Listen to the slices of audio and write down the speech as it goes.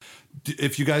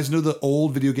if you guys know the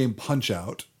old video game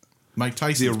Punch-Out, Mike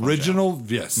Tyson. the original,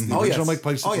 yes, the original Mike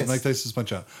Tyson's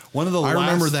Punch-Out. One of the I last,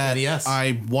 remember that. Yes,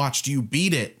 I watched you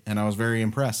beat it, and I was very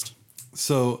impressed.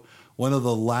 So one of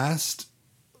the last,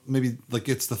 maybe like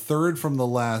it's the third from the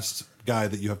last guy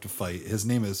that you have to fight. His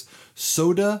name is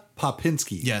Soda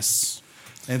Popinski. Yes,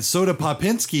 and Soda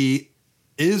Popinski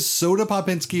is Soda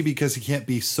Popinski because he can't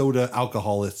be Soda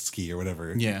Alcoholistsky or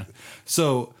whatever. Yeah.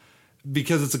 So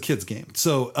because it's a kid's game,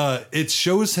 so it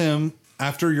shows him.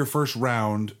 After your first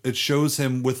round, it shows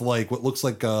him with like what looks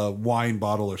like a wine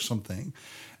bottle or something.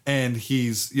 And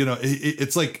he's,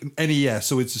 it's like NES.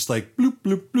 So it's just like bloop,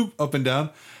 bloop, bloop, up and down.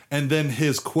 And then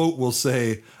his quote will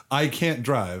say, "I can't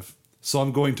drive, so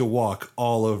I'm going to walk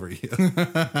all over you."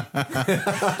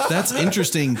 That's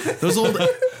interesting. Those old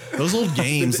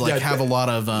games have a lot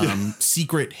of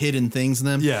secret hidden things in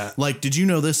them. Yeah. Like, did you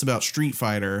know this about Street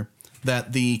Fighter?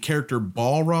 That the character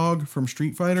Balrog from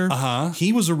Street Fighter,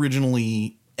 he was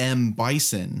originally M.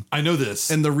 Bison. I know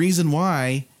this. And the reason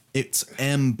why it's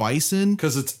M. Bison...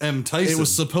 because it's M. Tyson. It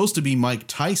was supposed to be Mike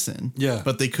Tyson. Yeah.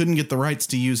 But they couldn't get the rights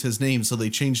to use his name, so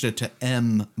they changed it to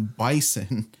M.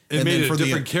 Bison. It made it a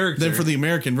different character. Then for the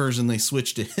American version, they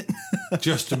switched it.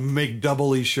 Just to make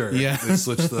doubly sure. Yeah. They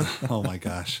switched the... Oh, my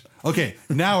gosh. Okay,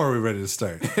 now are we ready to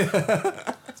start?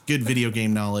 Good video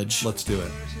game knowledge. Let's do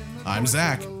it. I'm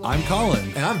Zach. I'm Collin.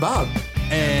 And I'm Bob.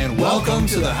 And welcome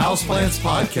to the Houseplants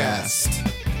Podcast.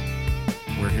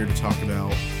 We're here to talk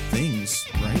about things,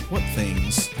 right? What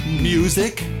things?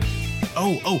 Music.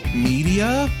 Oh,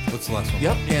 media? What's the last one?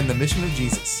 Yep, and the mission of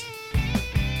Jesus.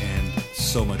 And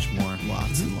so much more.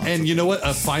 Lots and lots. And you know what?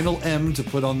 A final M to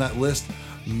put on that list.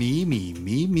 Me. Me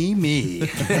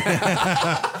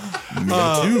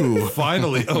too.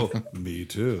 Finally. Oh, me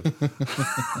too.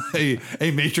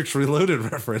 a Matrix Reloaded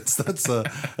reference. That's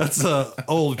a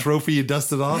old trophy you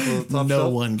dusted off. No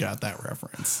one got that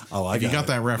reference. Oh, if you got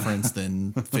that reference,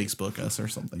 then Facebook us or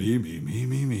something.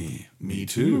 Me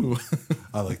too.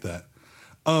 I like that.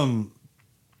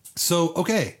 So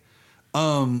okay.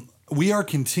 We are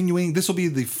continuing. This will be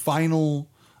the final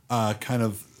kind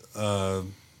of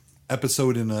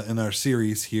episode in our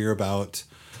series here about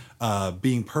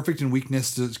being perfect in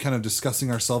weakness, to kind of discussing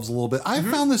ourselves a little bit. I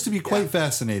found this to be quite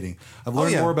fascinating. I've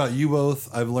learned more about you both.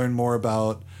 I've learned more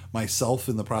about myself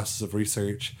in the process of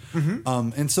research.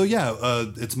 And so,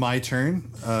 it's my turn.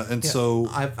 So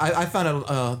I found it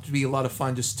to be a lot of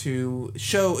fun just to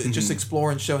show, just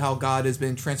explore and show how God has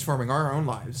been transforming our own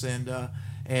lives, and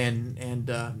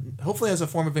hopefully as a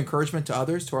form of encouragement to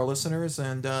others, to our listeners,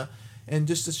 and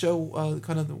just to show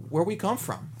kind of where we come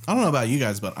from. I don't know about you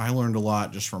guys, but I learned a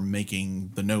lot just from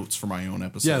making the notes for my own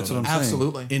episode. Yeah, that's what I'm saying.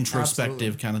 Absolutely.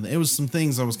 Introspective kind of thing. It was some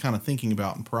things I was kind of thinking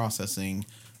about and processing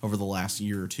over the last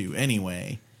year or two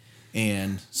anyway.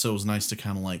 And so it was nice to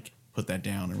kind of like put that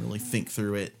down and really think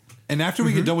through it. And after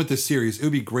we get done with this series, it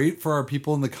would be great for our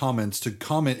people in the comments to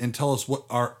comment and tell us what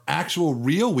our actual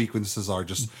real weaknesses are.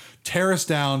 Just tear us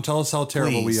down. Tell us how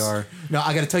terrible we are. No,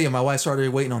 I got to tell you, my wife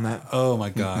started waiting on that. Oh my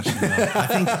gosh. No.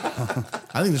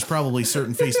 I think there's probably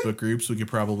certain Facebook groups we could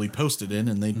probably post it in,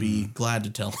 and they'd be glad to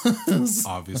tell us.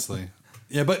 Obviously.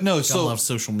 Yeah, but no. I love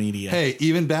social media. Hey,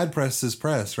 even bad press is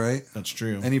press, right? That's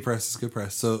true. Any press is good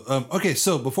press. So, okay.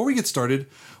 So before we get started,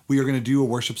 we are going to do a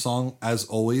worship song as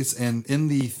always. And in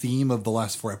the theme of the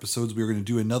last 4 episodes, we are going to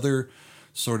do another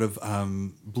sort of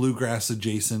bluegrass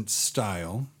adjacent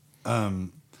style. I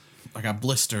got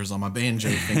blisters on my banjo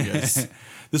fingers.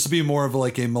 This will be more of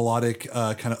like a melodic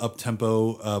kind of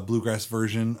up-tempo bluegrass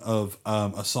version of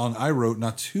a song I wrote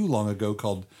not too long ago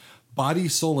called Body,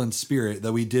 Soul, and Spirit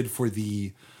that we did for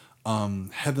the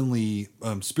Heavenly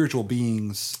Spiritual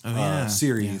Beings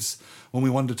series when we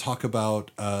wanted to talk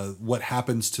about what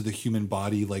happens to the human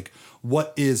body, like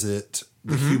what is it,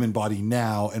 the human body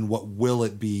now, and what will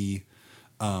it be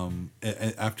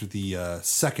after the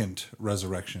second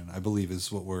resurrection, I believe is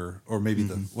what we're, or maybe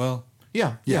the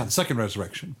second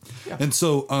resurrection. Yeah. And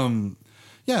so,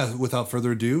 without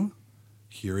further ado,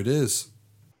 here it is.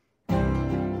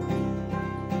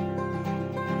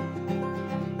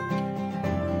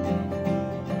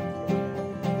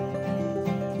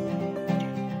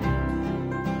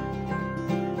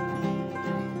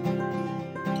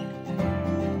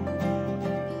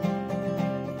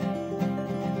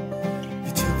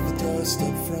 Up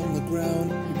from the ground,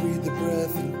 you breathed the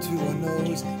breath into our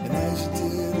nose, and as you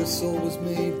did, our soul was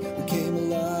made, we came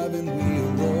alive and we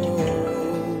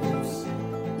arose.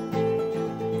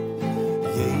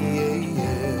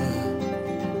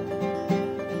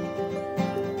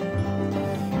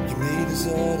 You made us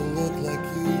all to look like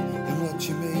you, and what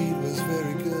you made was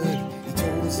very good. You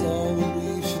told us all what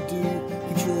we should do,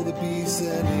 control the beast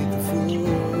and eat the food.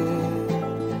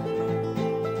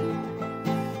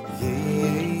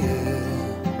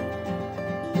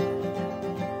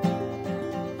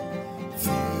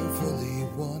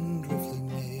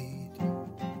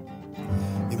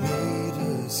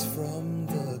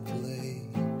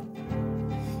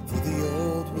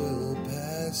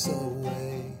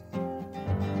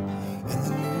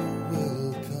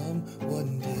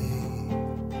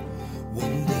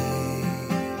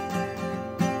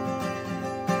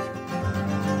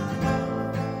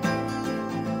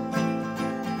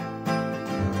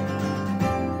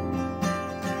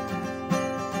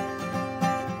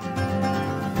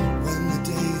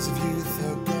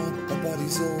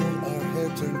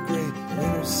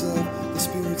 inner self, the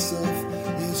spirit self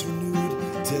is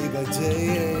renewed day by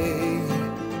day.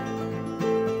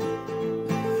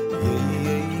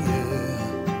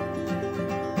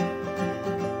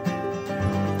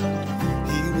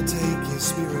 He will take his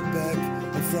spirit back,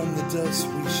 and from the dust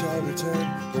we shall return.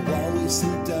 But while we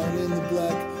sleep down in the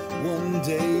black, one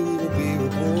day we will be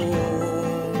reborn.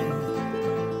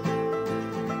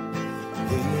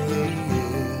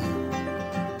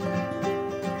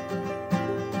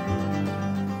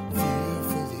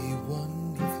 Fearfully,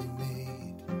 wonderfully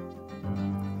made.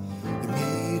 He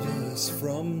made us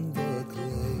from the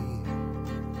clay.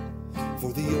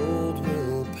 For the old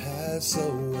will pass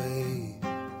away,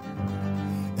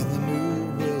 and the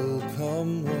new will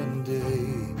come one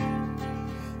day.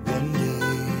 One day.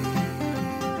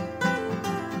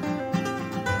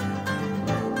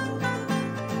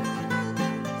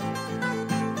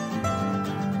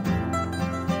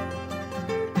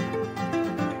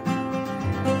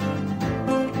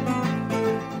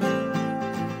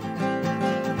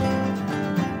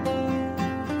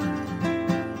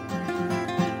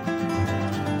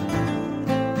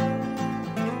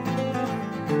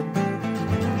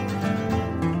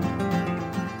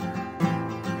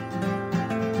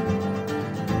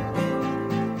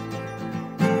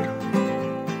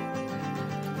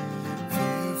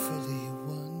 Fearfully,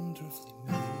 wonderfully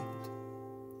made.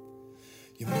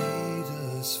 You made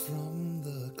us from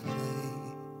the clay.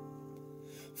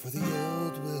 For the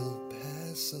old will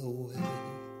pass away,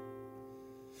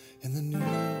 and the new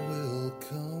will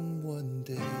come one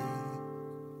day.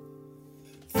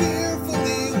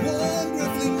 Fearfully,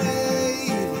 wonderfully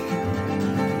made.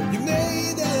 You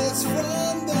made us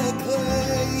from the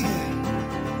clay.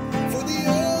 For the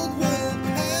old will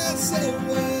pass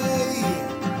away,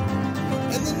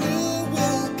 and the new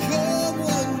will come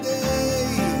one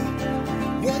day.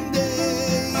 One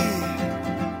day.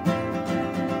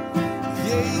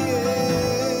 Yeah, yeah.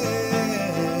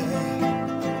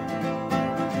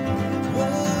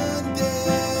 One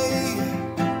day.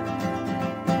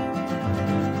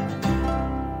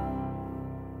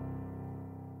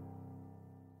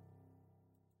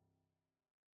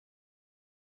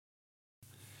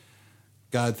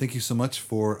 God, thank you so much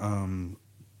for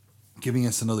giving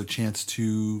us another chance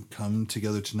to come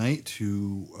together tonight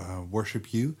to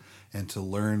worship you and to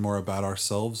learn more about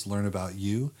ourselves, learn about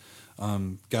you.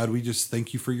 God, we just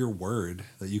thank you for your word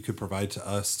that you could provide to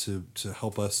us to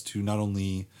help us to not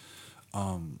only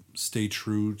stay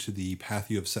true to the path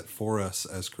you have set for us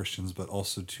as Christians, but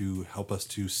also to help us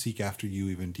to seek after you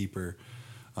even deeper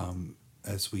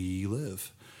as we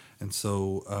live. And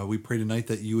so we pray tonight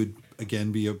that you would,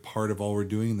 again, be a part of all we're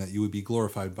doing, and that you would be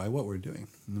glorified by what we're doing.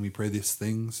 And we pray these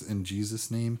things in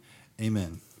Jesus' name.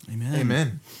 Amen. Amen.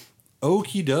 Amen.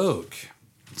 Okie doke.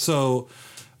 So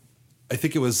I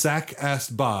think it was Zach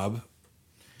asked Bob.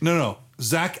 No.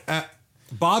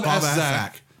 Bob asked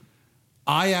Zach.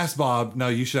 I asked Bob. No,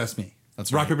 you should ask me.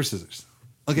 That's Rock, right. paper, scissors.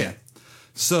 Okay. Yeah.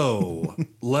 So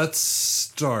let's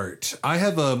start. I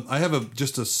have a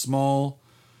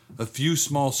few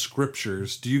small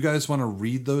scriptures. Do you guys want to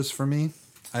read those for me?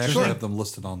 I actually have them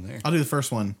listed on there. I'll do the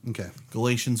first one. Okay.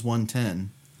 Galatians 1:10.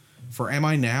 For am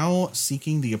I now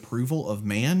seeking the approval of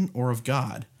man or of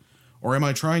God? Or am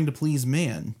I trying to please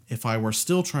man? If I were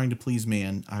still trying to please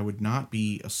man, I would not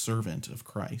be a servant of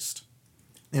Christ.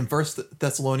 In 1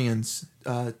 Thessalonians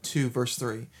 2, verse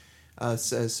 3,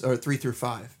 says, or 3 through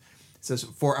 5, it says,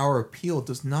 "For our appeal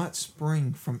does not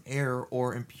spring from error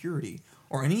or impurity,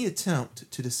 or any attempt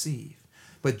to deceive.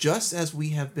 But just as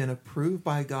we have been approved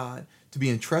by God to be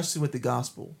entrusted with the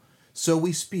gospel, so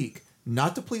we speak,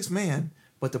 not to please man,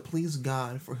 but to please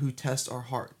God, for who tests our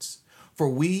hearts. For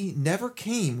we never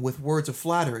came with words of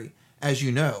flattery, as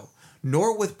you know,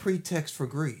 nor with pretext for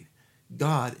greed.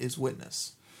 God is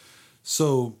witness."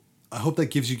 So I hope that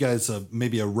gives you guys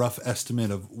maybe a rough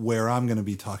estimate of where I'm going to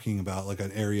be talking about, like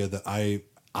an area that I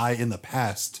in the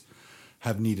past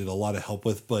have needed a lot of help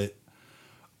with, but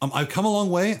I've come a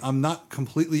long way. I'm not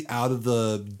completely out of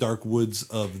the dark woods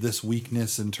of this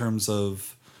weakness in terms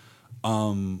of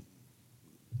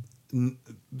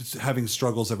having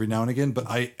struggles every now and again, but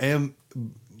I am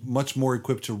much more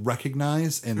equipped to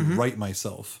recognize and right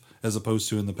myself as opposed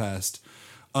to in the past.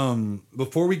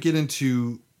 Before we get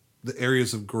into the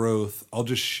areas of growth, I'll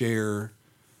just share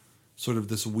sort of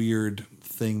this weird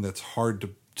thing that's hard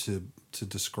to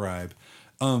describe.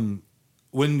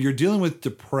 When you're dealing with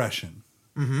depression,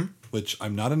 which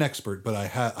I'm not an expert, but I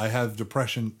have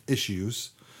depression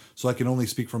issues, so I can only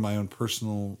speak from my own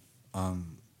personal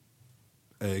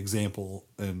example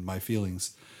and my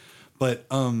feelings. But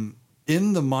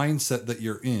in the mindset that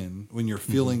you're in when you're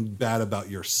feeling bad about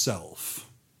yourself,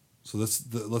 So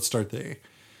let's start there.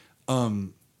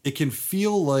 It can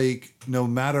feel like no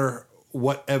matter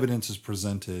what evidence is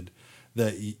presented,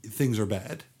 that things are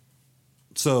bad.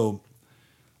 So,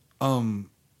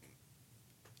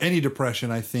 any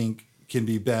depression, I think, can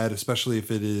be bad, especially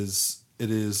if it is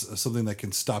something that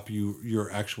can stop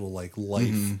your actual like life.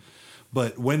 Mm-hmm.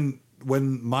 But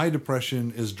when my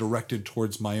depression is directed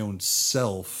towards my own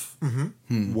self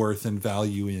worth and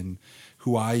value in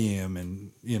who I am,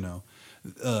 and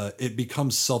it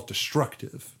becomes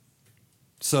self-destructive.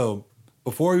 So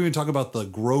before we even talk about the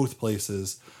growth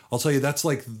places, I'll tell you that's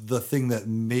like the thing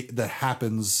that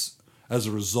happens as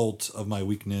a result of my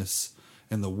weakness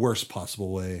in the worst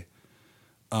possible way.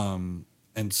 And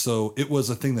so it was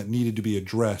a thing that needed to be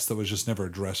addressed that was just never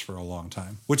addressed for a long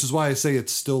time, which is why I say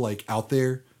it's still like out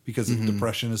there, because if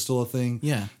depression is still a thing,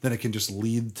 then it can just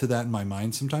lead to that in my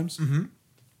mind sometimes. Mm-hmm.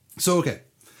 So, okay.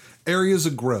 Areas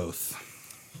of growth.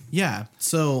 Yeah.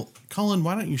 So, Collin,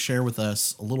 why don't you share with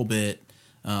us a little bit,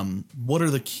 what are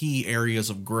the key areas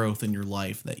of growth in your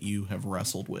life that you have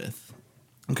wrestled with?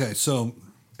 Okay. So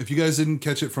if you guys didn't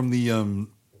catch it from the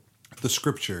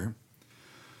scripture,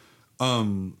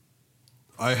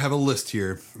 I have a list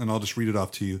here and I'll just read it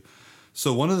off to you.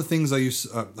 So one of the things I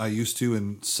used to,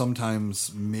 and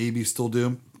sometimes maybe still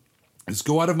do, is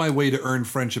go out of my way to earn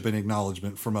friendship and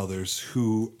acknowledgement from others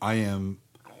who I am,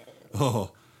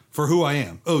 for who I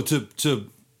am.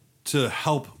 To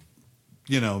help,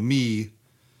 me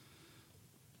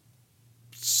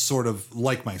sort of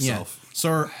like myself. Yeah.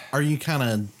 So are you kind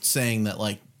of saying that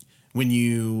like when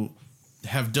you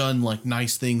have done like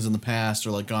nice things in the past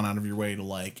or like gone out of your way to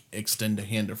like extend a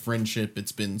hand of friendship,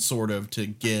 it's been sort of to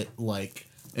get like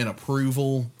an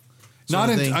approval? Not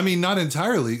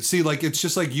entirely. See, like it's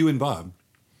just like you and Bob.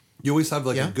 You always have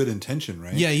like a good intention,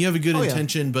 right? Yeah, you have a good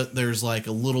intention, but there's like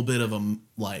a little bit of a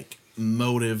like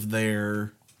motive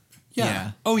there.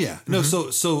 Yeah. Oh yeah. No.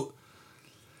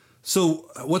 So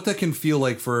what that can feel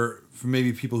like for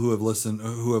maybe people who have listened,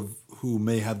 who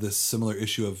may have this similar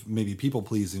issue of maybe people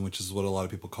pleasing, which is what a lot of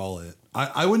people call it.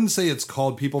 I wouldn't say it's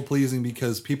called people pleasing,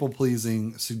 because people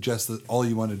pleasing suggests that all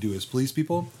you want to do is please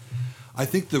people. I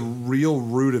think the real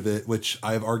root of it, which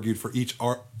I've argued for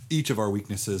each of our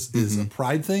weaknesses, is a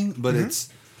pride thing, but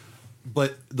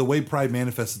but the way pride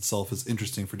manifests itself is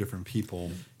interesting for different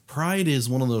people. Pride is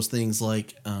one of those things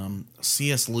like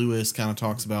C.S. Lewis kind of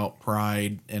talks about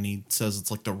pride, and he says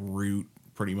it's like the root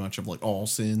pretty much of like all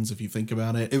sins, if you think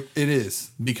about it. It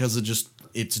is. Because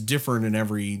it's different in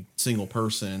every single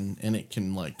person, and it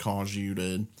can like cause you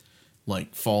to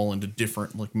like fall into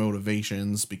different like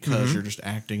motivations because you're just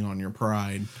acting on your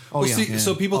pride.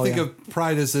 So people think of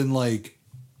pride as in like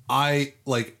I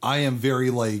am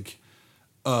very like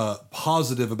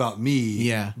positive about me.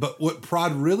 Yeah. But what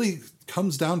pride really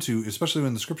comes down to, especially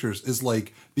in the scriptures, is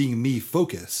like being me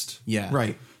focused. Yeah.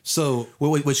 Right. So,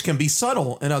 which can be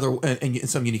subtle in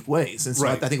some unique ways. And so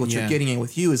I think what you're getting at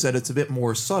with you is that it's a bit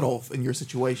more subtle in your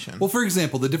situation. Well, for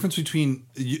example, the difference between,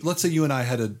 let's say you and I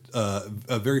had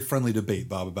a very friendly debate,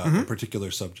 Bob, about a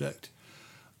particular subject.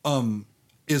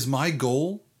 Is my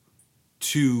goal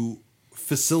to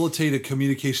facilitate a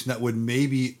communication that would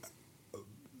maybe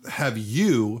have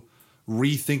you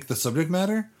rethink the subject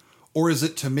matter, or is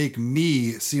it to make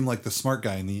me seem like the smart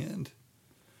guy in the end?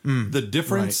 The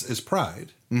difference is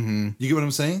pride. Mm-hmm. You get what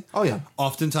I'm saying? Oh, yeah.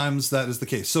 Oftentimes that is the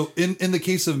case. So in the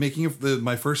case of making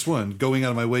my first one, going out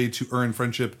of my way to earn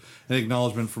friendship and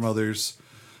acknowledgement from others,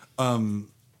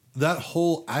 that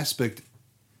whole aspect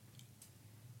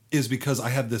is because I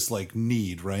have this like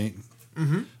need, right?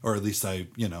 Mm-hmm. Or at least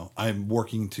I'm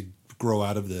working to grow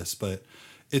out of this. But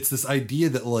it's this idea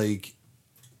that like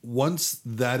once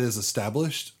that is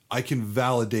established, I can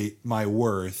validate my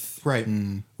worth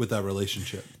with that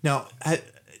relationship. Now,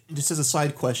 just as a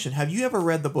side question, have you ever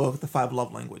read the book, The 5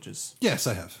 Love Languages? Yes,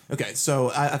 I have. Okay,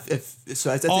 so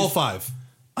all 5.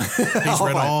 He's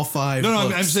read all 5.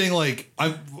 No, I'm saying like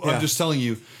I'm just telling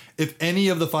you, if any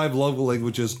of the 5 love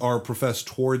languages are professed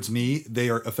towards me, they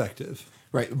are effective.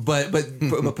 Right, but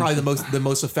probably the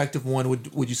most effective one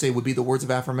would you say would be the words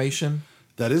of affirmation?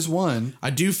 That is one. I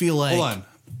do feel like hold on.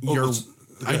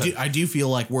 I do feel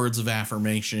like words of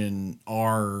affirmation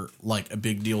are like a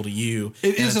big deal to you.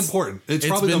 It is important. It's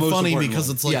probably been the most funny important because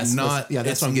one. it's like Yes, not.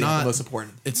 that's what I'm getting at, the most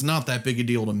important. It's not that big a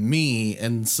deal to me,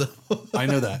 and so I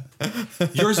know that.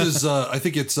 Yours is I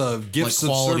think it's gifts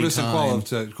Like of service time.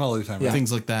 and quality time. Right?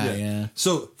 things like that. Yeah.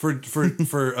 So for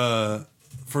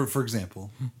example,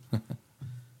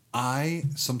 I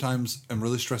sometimes am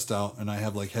really stressed out and I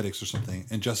have like headaches or something,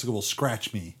 and Jessica will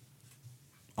scratch me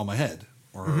on my head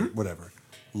or whatever.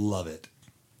 Love it.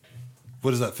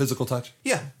 What is that? Physical touch?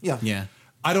 Yeah. Yeah.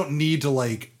 I don't need to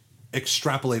like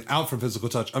extrapolate out from physical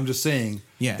touch. I'm just saying,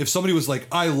 Yeah. if somebody was like,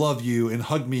 I love you, and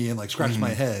hugged me and like scratched my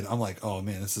head, I'm like, oh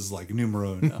man, this is like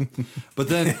numero uno. But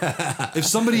then if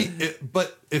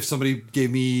somebody gave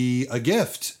me a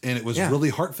gift and it was really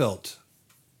heartfelt,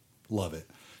 love it.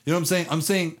 You know what I'm saying? I'm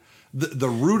saying the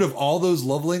root of all those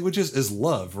love languages is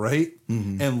love, right?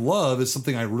 And love is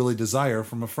something I really desire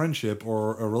from a friendship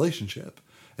or a relationship.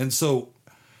 And so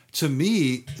to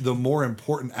me, the more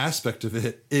important aspect of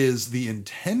it is the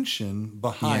intention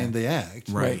behind the act.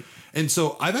 Right. And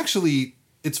so I've actually,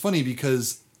 it's funny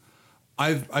because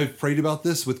I've prayed about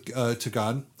this with to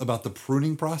God about the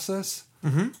pruning process.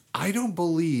 I don't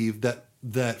believe that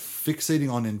fixating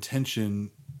on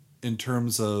intention in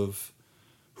terms of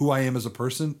who I am as a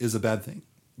person is a bad thing.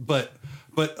 But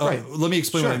let me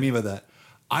explain what I mean by that.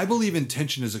 I believe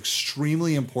intention is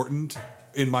extremely important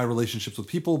in my relationships with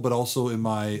people, but also in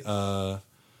my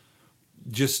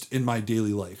just in my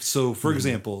daily life. So, for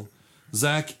example,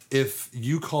 Zach, if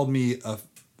you called me a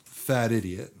fat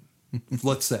idiot,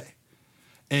 let's say,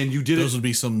 and you did Those would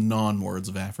be some non-words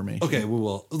of affirmation. Okay,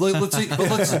 well, let's say,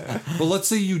 but let's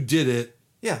say you did it.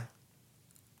 Yeah.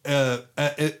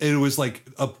 It was like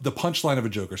the punchline of a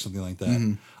joke or something like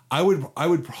that. I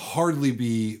would hardly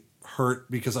be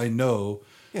hurt because I know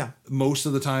most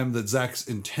of the time that Zach's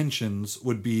intentions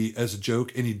would be as a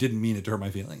joke and he didn't mean it to hurt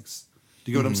my feelings.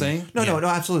 Do you get what I'm saying? No,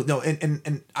 absolutely. No,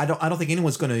 and I don't think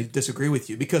anyone's going to disagree with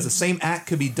you because the same act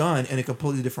could be done in a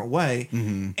completely different way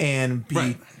and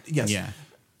be yes. Yeah.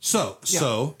 So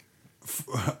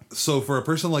for a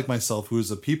person like myself who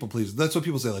is a people pleaser, that's what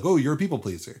people say, like, oh, you're a people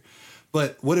pleaser.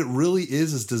 But what it really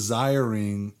is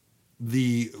desiring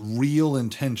the real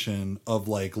intention of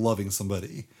like loving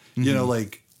somebody. You know,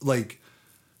 like,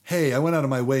 hey, I went out of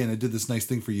my way and I did this nice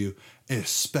thing for you,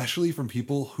 especially from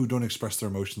people who don't express their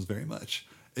emotions very much.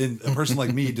 And a person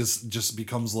like me just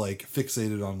becomes like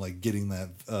fixated on like getting that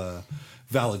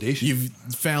validation. You've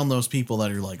found those people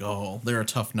that are like, oh, they're a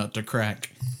tough nut to crack.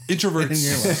 Introverts. And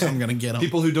you're like, I'm going to get them.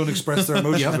 People who don't express their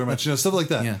emotions very much, stuff like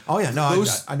that. Yeah. Oh yeah, no, I know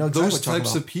exactly those what you're types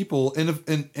talking of people,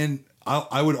 and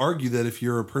I would argue that if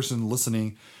you're a person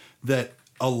listening, that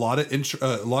a lot of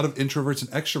introverts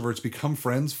and extroverts become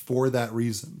friends for that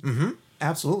reason. Mm-hmm.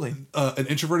 Absolutely. An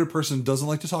introverted person doesn't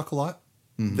like to talk a lot.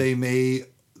 They may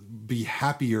be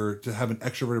happier to have an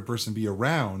extroverted person be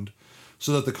around,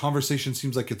 so that the conversation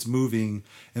seems like it's moving,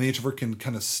 and the introvert can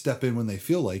kind of step in when they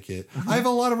feel like it. I have a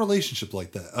lot of relationships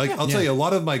like that. I'll tell you, a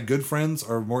lot of my good friends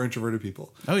are more introverted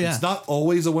people. Oh yeah, it's not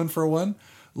always a 1-for-1.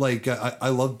 Like I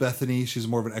love Bethany; she's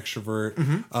more of an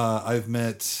extrovert. I've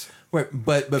met, but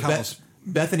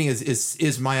Bethany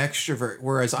is my extrovert,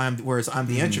 whereas I'm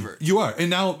the introvert. You are, and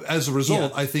now as a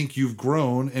result, I think you've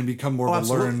grown and become more of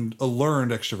a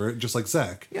learned extrovert, just like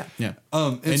Zach. Yeah.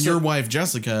 And your wife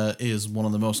Jessica is one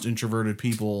of the most introverted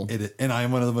people, and I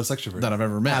am one of the most extroverted that I've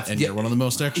ever met, and you're one of the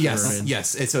most extroverted.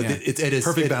 Yes. It is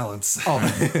perfect balance.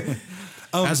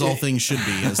 As all things should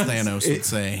be, as Thanos would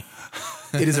say.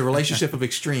 It is a relationship of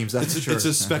extremes. That's for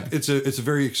sure. It's a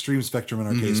very extreme spectrum in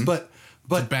our case, but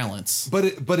balance. But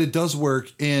it does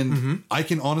work, and I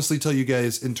can honestly tell you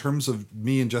guys, in terms of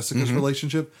me and Jessica's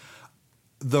relationship,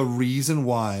 the reason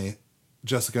why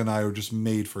Jessica and I are just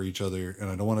made for each other, and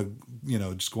I don't want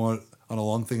to just go on a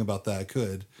long thing about that. I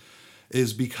could,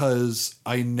 is because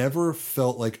I never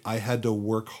felt like I had to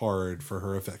work hard for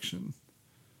her affection.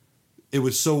 It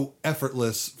was so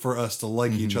effortless for us to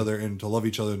like each other and to love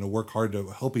each other and to work hard to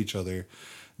help each other,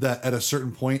 that at a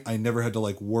certain point I never had to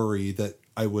like worry that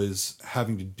I was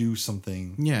having to do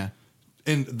something. Yeah.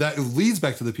 And that leads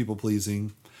back to the people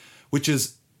pleasing, which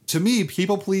is, to me,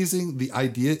 people pleasing, the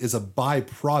idea is a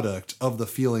byproduct of the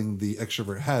feeling the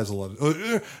extrovert has a lot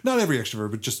of, not every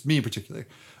extrovert, but just me in particular,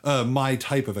 my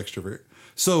type of extrovert.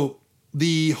 So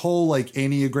the whole like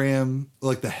Enneagram,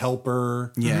 like the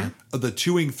helper, the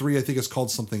 2-3, I think it's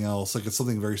called something else. Like it's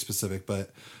something very specific,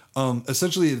 but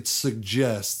essentially it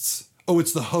suggests,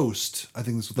 it's the host. I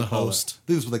think that's what they call it. I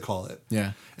think that's what they call it.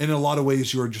 Yeah. And in a lot of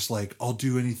ways, you're just like, I'll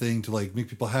do anything to like make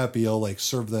people happy. I'll like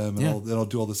serve them, and I'll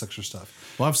do all this extra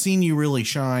stuff. Well, I've seen you really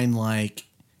shine, like,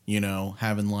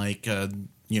 having like a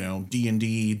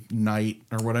D&D night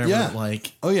or whatever. Yeah.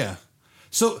 Like, oh yeah.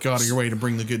 So go out of your way to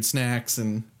bring the good snacks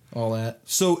and all that.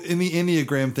 So in the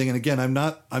Enneagram thing, and again,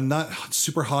 I'm not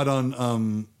super hot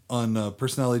on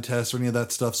personality tests or any of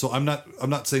that stuff. So I'm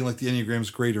not saying like the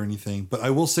Enneagram's great or anything, but I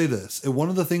will say this. One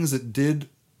of the things that did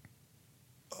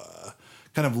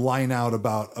kind of line out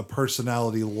about a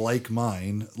personality like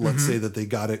mine, let's say that they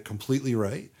got it completely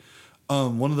right.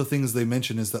 One of the things they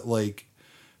mention is that like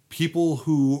people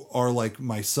who are like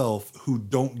myself, who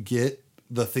don't get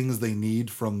the things they need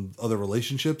from other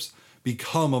relationships,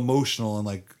 become emotional and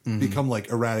like become like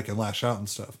erratic and lash out and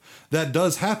stuff. That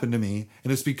does happen to me,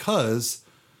 and it's because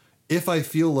if I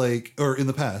feel like, or in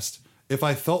the past, if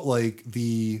I felt like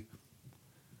the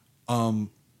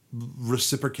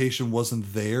reciprocation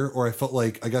wasn't there, or I felt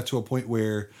like I got to a point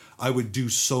where I would do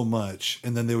so much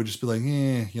and then they would just be like,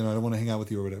 I don't want to hang out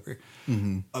with you or whatever.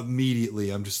 Immediately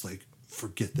I'm just like,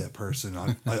 forget that person.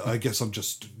 I guess I'm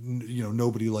just,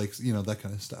 nobody likes, that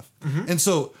kind of stuff. And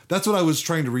so that's what I was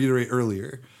trying to reiterate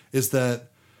earlier, is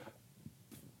that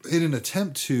in an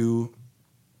attempt to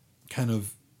kind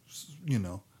of,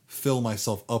 fill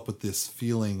myself up with this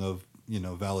feeling of,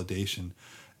 validation,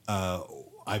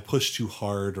 I push too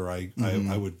hard, or I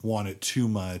would want it too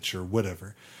much or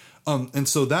whatever. And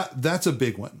so that's a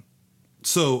big one.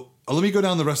 So let me go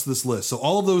down the rest of this list. So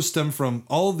all of those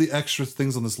all of the extra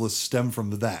things on this list stem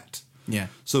from that. Yeah.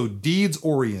 So deeds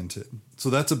oriented. So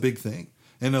that's a big thing.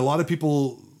 And a lot of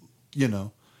people,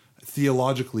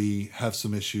 theologically have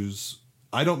some issues.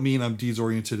 I don't mean I'm deeds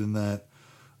oriented in that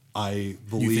I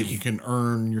believe you think you can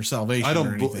earn your salvation. I don't.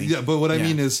 Or anything. Yeah, but what I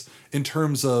mean is in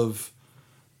terms of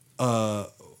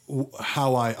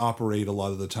how I operate. A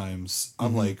lot of the times,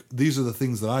 I'm like, these are the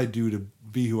things that I do to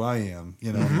be who I am.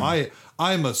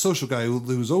 I'm a social guy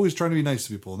who's always trying to be nice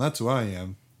to people, and that's who I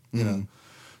am. You know.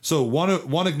 So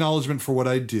one acknowledgement for what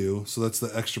I do. So that's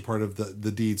the extra part of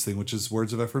the deeds thing, which is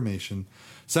words of affirmation.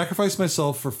 Sacrifice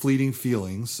myself for fleeting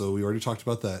feelings. So we already talked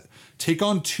about that. Take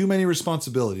on too many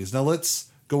responsibilities. Now let's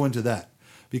go into that,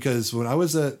 because when I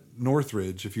was at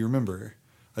Northridge, if you remember,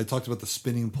 I talked about the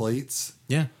spinning plates.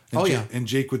 Yeah. And and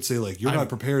Jake would say, like, you're not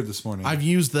prepared this morning. I've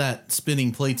used that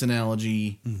spinning plates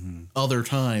analogy other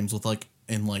times with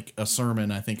in a sermon.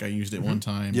 I think I used it one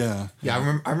time. Yeah. Yeah,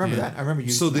 I remember that. I remember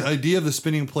using So the that. idea of the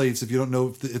spinning plates, if you don't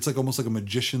know, it's like almost like a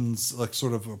magician's like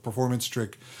sort of a performance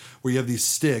trick where you have these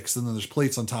sticks and then there's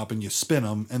plates on top and you spin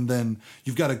them, and then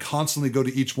you've got to constantly go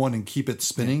to each one and keep it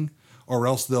spinning. Or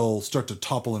else they'll start to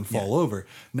topple and fall over.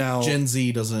 Now, Gen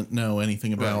Z doesn't know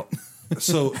anything about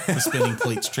so the spinning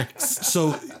plates tricks.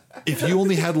 So if you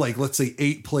only had let's say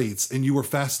 8 plates and you were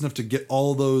fast enough to get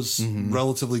all those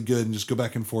relatively good and just go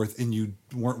back and forth, and you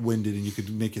weren't winded and you could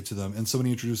make it to them, and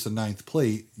somebody introduced a 9th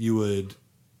plate, you would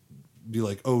be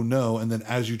like, oh no. And then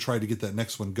as you try to get that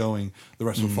next one going, the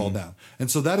rest would fall down.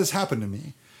 And so that has happened to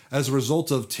me as a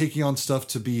result of taking on stuff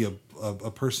to be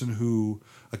a person who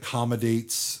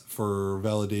accommodates for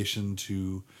validation,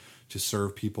 to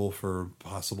serve people for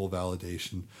possible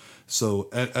validation. So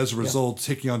as a result,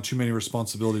 taking on too many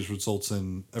responsibilities results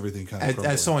in everything kind of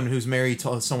crumbling. As someone who's married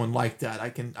to someone like that, I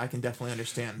can definitely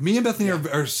understand. Me and Bethany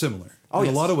are similar in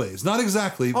a lot of ways. Not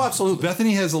exactly. Oh, absolutely.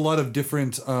 Bethany has a lot of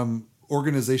different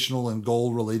organizational and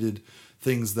goal related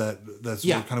things that's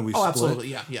where kind of we split. Absolutely,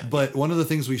 yeah. But one of the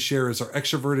things we share is our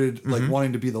extroverted, like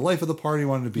wanting to be the life of the party,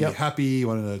 wanting to be happy,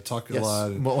 wanting to talk a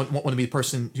lot. Want to be the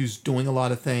person who's doing a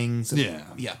lot of things. Yeah.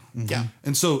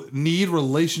 And so need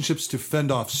relationships to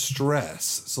fend off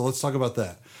stress. So let's talk about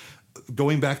that.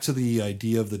 Going back to the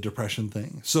idea of the depression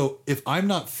thing. So if I'm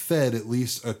not fed at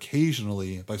least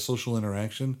occasionally by social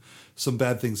interaction, some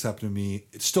bad things happen to me.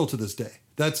 It's still to this day.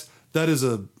 That is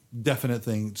a definite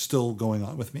thing still going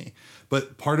on with me.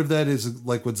 But part of that is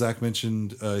like what Zach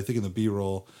mentioned, I think in the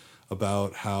B-roll,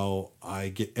 about how I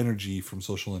get energy from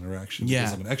social interaction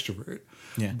because I'm an extrovert.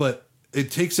 Yeah. But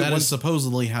it takes That is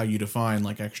supposedly how you define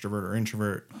extrovert or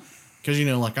introvert. Because,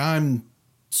 I'm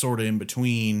sort of in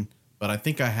between, but I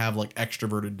think I have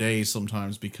extroverted days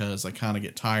sometimes because I kind of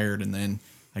get tired and then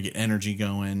I get energy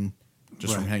going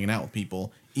just from hanging out with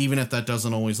people, even if that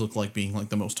doesn't always look like being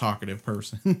the most talkative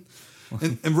person.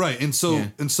 And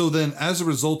so then as a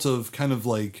result of kind of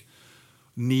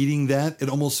needing that, it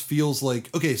almost feels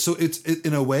like, okay, so it's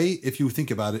in a way, if you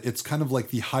think about it, it's kind of like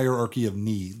the hierarchy of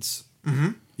needs.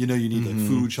 You need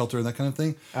food, shelter, and that kind of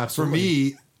thing.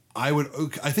 Absolutely. For me,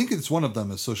 I think it's one of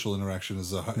them as social interaction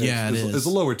is a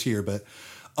lower tier, but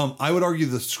I would argue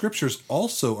the scriptures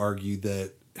also argue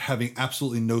that having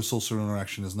absolutely no social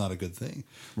interaction is not a good thing.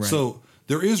 Right. So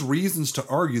there is reasons to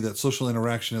argue that social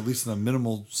interaction, at least on a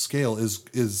minimal scale,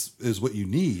 is what you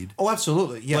need. Oh,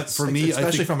 absolutely. Yes. But for me,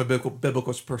 especially from a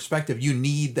biblical perspective, you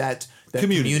need that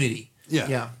community.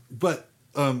 Yeah. But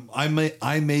I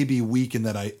may be weak in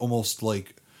that I almost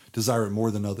desire it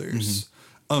more than others.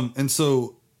 And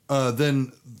so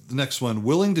then the next one,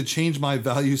 willing to change my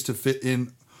values to fit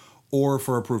in or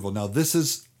for approval. Now this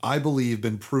is, I believe,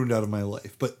 been pruned out of my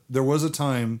life, but there was a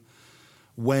time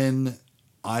when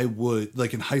I would,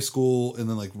 in high school and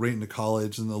then right into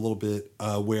college and a little bit,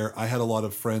 where I had a lot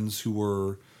of friends who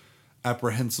were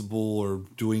apprehensible or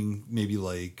doing maybe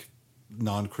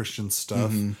non-Christian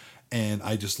stuff. and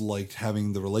I just liked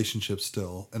having the relationship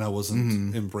still, and I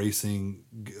wasn't embracing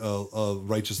a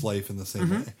righteous life in the same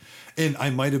way. And I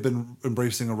might have been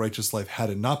embracing a righteous life had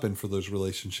it not been for those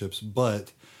relationships,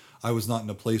 but I was not in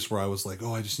a place where I was like,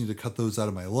 oh, I just need to cut those out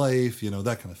of my life,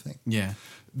 that kind of thing. Yeah.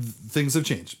 Things have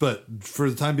changed, but for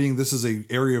the time being, this is a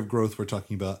area of growth we're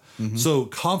talking about. So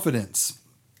confidence.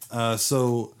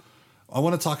 So I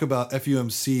want to talk about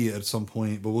FUMC at some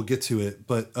point, but we'll get to it.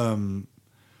 But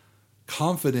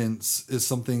confidence is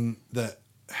something that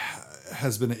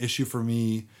has been an issue for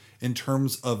me in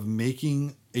terms of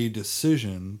making a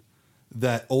decision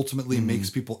that ultimately makes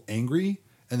people angry,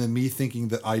 and then me thinking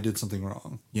that I did something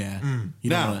wrong. Yeah. You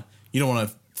don't want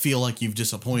to feel like you've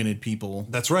disappointed people.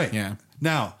 That's right. Yeah.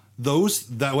 Now,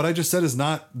 what I just said is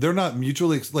they're not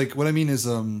mutually, like, what I mean is,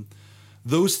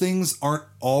 those things aren't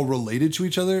all related to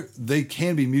each other. They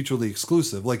can be mutually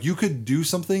exclusive. Like, you could do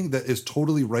something that is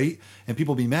totally right and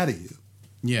people be mad at you.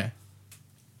 Yeah.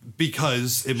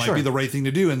 Because it might be the right thing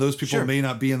to do, and those people may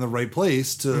not be in the right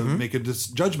place to make a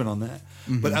judgment on that.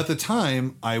 But at the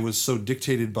time, I was so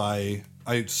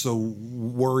so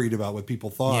worried about what people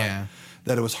thought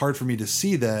that it was hard for me to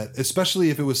see that, especially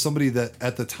if it was somebody that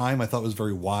at the time I thought was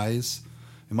very wise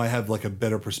and might have like a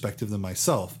better perspective than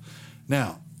myself.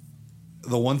 Now,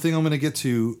 the one thing I'm going to get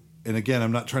to, and again,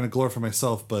 I'm not trying to glorify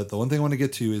myself, but the one thing I want to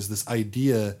get to is this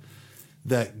idea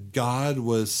that God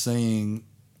was saying,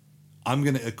 I'm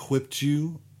going to equip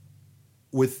you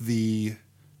with the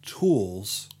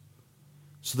tools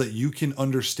so that you can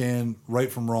understand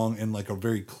right from wrong in like a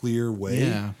very clear way.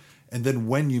 Yeah. And then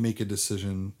when you make a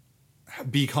decision,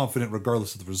 be confident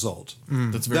regardless of the result.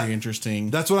 That's very interesting.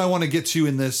 That's what I want to get to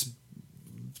in this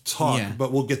talk,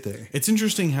 but we'll get there. It's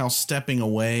interesting how stepping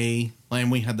away,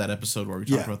 and we had that episode where we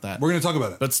talked about that. We're going to talk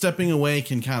about it. But stepping away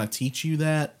can kind of teach you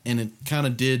that, and it kind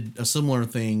of did a similar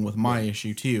thing with my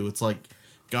issue too. It's like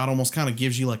God almost kind of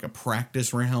gives you like a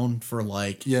practice round for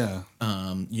like,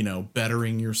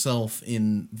 bettering yourself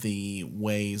in the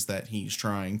ways that he's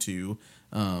trying to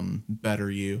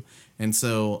better you. And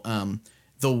so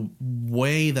the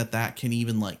way that can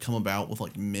even like come about with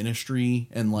like ministry,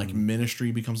 and like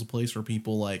ministry becomes a place where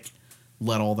people like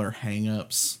let all their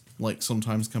hang-ups like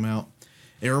sometimes come out.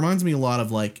 It reminds me a lot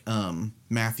of like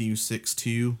Matthew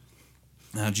 6:2.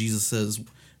 Jesus says,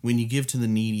 when you give to the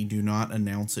needy, do not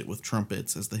announce it with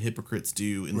trumpets, as the hypocrites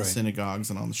do in the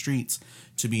synagogues and on the streets,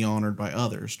 to be honored by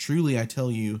others. Truly, I tell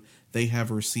you, they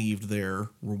have received their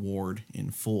reward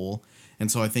in full.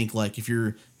 And so I think like if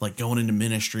you're like going into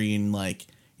ministry and like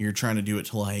you're trying to do it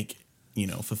to like,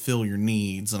 fulfill your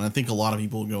needs. And I think a lot of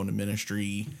people who go into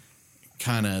ministry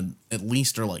kind of at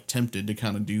least are like tempted to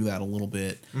kind of do that a little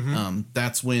bit.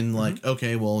 That's when like,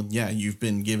 okay, well, yeah, you've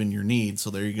been given your needs. So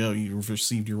there you go. You've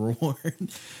received your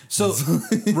reward. So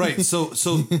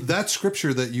that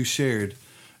scripture that you shared,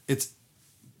 it's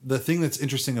the thing that's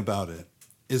interesting about it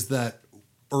is that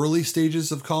early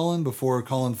stages of Collin, before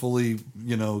Collin fully,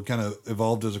 kind of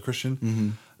evolved as a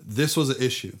Christian, this was an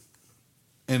issue.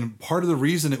 And part of the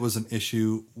reason it was an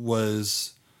issue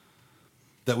was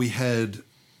that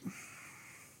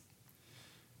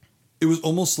it was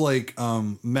almost like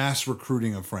mass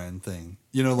recruiting a friend thing.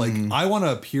 I want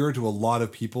to appear to a lot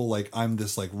of people like I'm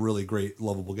this like really great,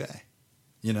 lovable guy,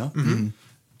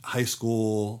 high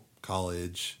school,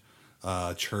 college,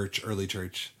 church, early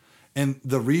church. And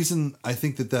the reason I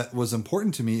think that was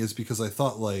important to me is because I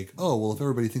thought like, oh, well, if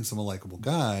everybody thinks I'm a likable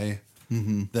guy,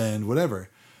 then whatever.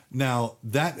 Now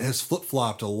that has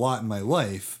flip-flopped a lot in my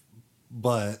life,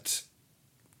 but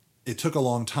it took a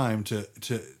long time to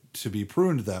be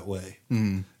pruned that way.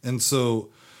 And so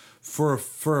for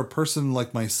a person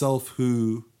like myself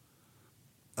who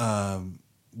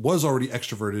was already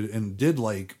extroverted and did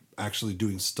like actually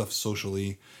doing stuff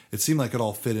socially, it seemed like it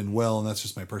all fit in well, and that's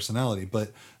just my personality.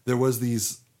 But there was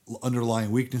these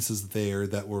underlying weaknesses there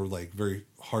that were like very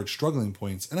hard struggling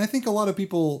points. And I think a lot of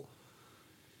people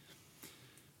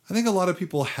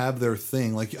have their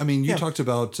thing. Like, I mean, you talked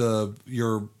about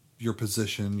your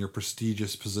position, your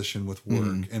prestigious position with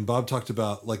work. And Bob talked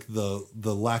about like the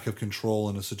lack of control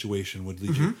in a situation would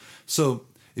lead you. So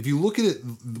if you look at it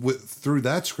through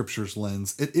that scripture's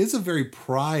lens, it is a very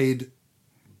pride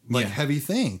heavy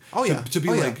thing. To be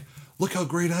like, look how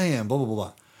great I am, blah, blah, blah,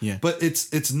 blah. Yeah. But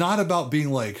it's not about being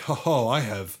like, oh, I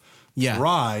have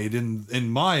pride in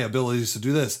my abilities to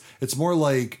do this. It's more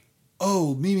like,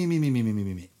 oh,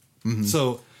 me.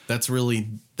 So that's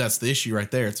the issue right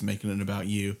there. It's making it about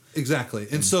you. Exactly.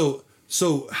 And so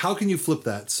how can you flip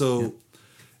that? So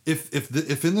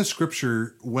if in the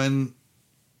scripture, when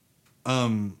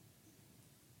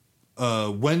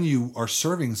you are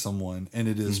serving someone and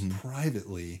it is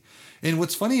privately, and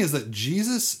what's funny is that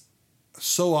Jesus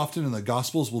so often in the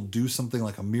Gospels will do something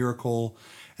like a miracle,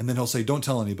 and then he'll say, "Don't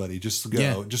tell anybody. Just go.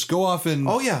 Yeah. Just go off and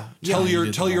Oh, yeah. tell Yeah, he did your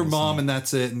that all the mom, time. and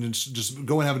that's it. And just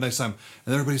go and have a nice time."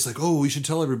 And everybody's like, "Oh, we should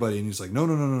tell everybody." And he's like, "No,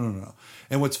 no, no, no, no, no."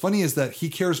 And what's funny is that he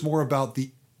cares more about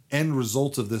the end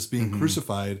result of this being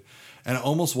crucified. And I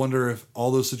almost wonder if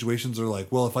all those situations are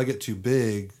like, well, if I get too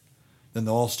big, then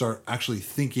they'll all start actually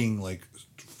thinking like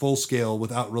full scale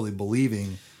without really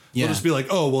believing. Yeah. They'll just be like,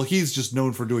 "Oh, well, he's just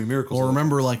known for doing miracles." Or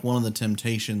remember, like, one of the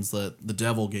temptations that the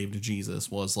devil gave to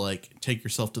Jesus was, like, take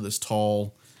yourself to this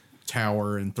tall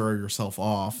tower and throw yourself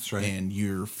off. That's right. And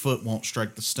your foot won't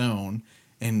strike the stone.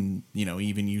 And, you know,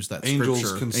 even use that Angels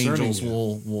scripture. concerning Angels you.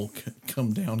 will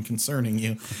come down concerning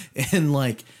you. And,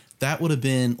 like, that would have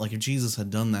been, like, if Jesus had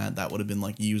done that, that would have been,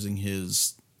 like, using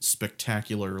his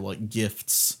spectacular, like,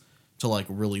 gifts to, like,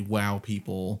 really wow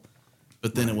people.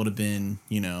 But then it would have been,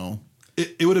 you know...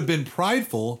 It would have been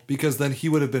prideful, because then he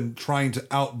would have been trying to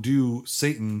outdo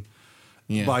Satan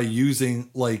by using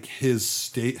like his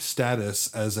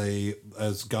status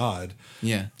as God.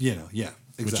 Yeah. You know, yeah.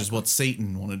 Exactly. Which is what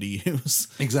Satan wanted to use.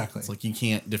 Exactly. It's like you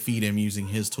can't defeat him using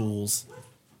his tools.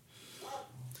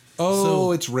 Oh,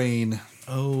 So- it's rain.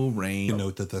 Oh, rain. You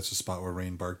note that that's a spot where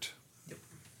rain barked.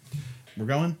 We're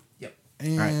going? Yep.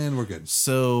 And we're good.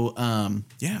 So,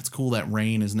 yeah, it's cool that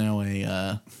rain is now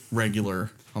a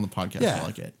regular on the podcast. Yeah. I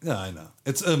like it. Yeah, I know.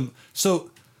 It's moving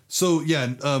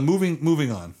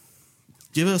on.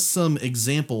 Give us some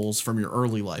examples from your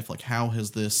early life. Like, how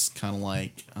has this kind of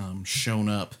like shown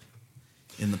up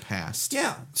in the past?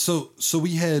 Yeah. So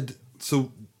we had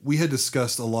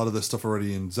discussed a lot of this stuff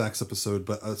already in Zach's episode,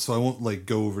 but so I won't like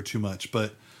go over too much.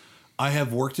 But I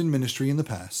have worked in ministry in the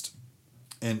past,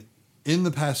 and in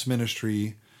the past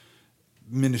ministries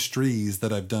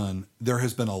that I've done, there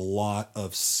has been a lot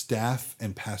of staff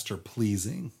and pastor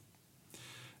pleasing.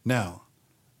 Now,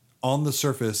 on the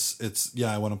surface, it's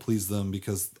I want to please them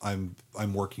because I'm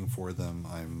working for them.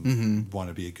 Want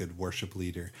to be a good worship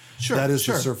leader. Sure, that is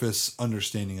sure. the surface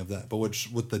understanding of that. But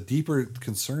what the deeper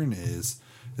concern is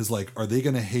like, are they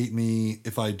going to hate me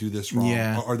if I do this wrong?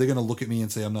 Yeah. Are they going to look at me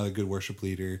and say I'm not a good worship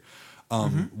leader?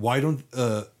 Why don't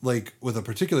like with a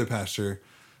particular pastor?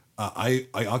 I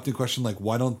often question like,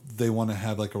 why don't they want to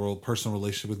have like a real personal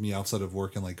relationship with me outside of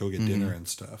work and like go get dinner and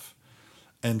stuff?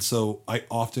 And so I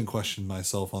often questioned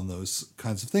myself on those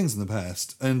kinds of things in the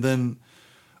past. And then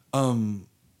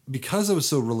because I was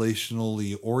so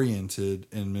relationally oriented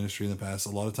in ministry in the past, a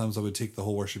lot of times I would take the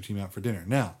whole worship team out for dinner.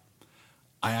 Now,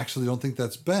 I actually don't think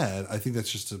that's bad. I think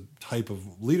that's just a type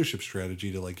of leadership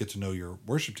strategy to like get to know your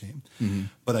worship team.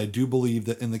 But I do believe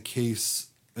that in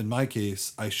my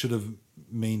case, I should have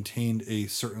maintained a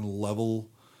certain level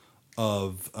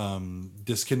of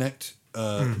disconnect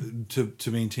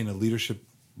to maintain a leadership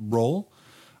role.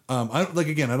 I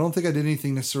don't think I did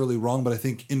anything necessarily wrong, but I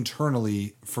think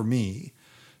internally for me,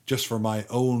 just for my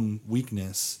own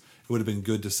weakness, it would have been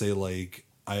good to say like,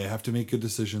 I have to make good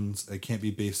decisions. I can't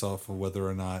be based off of whether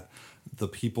or not the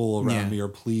people around me are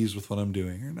pleased with what I'm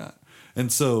doing or not.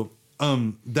 And so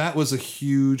that was a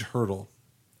huge hurdle,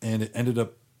 and it ended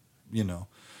up,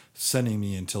 sending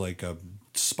me into like a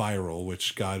spiral,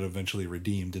 which God eventually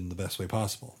redeemed in the best way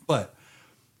possible. But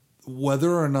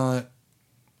whether or not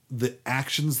the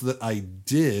actions that I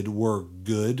did were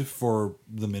good for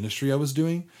the ministry I was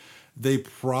doing, they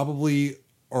probably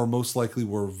or most likely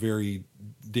were very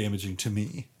damaging to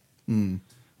me.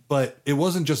 But it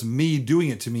wasn't just me doing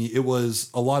it to me. It was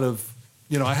a lot of,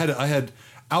 I had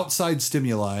outside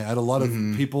stimuli. I had a lot of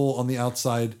people on the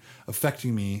outside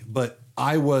affecting me, but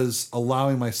I was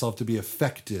allowing myself to be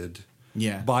affected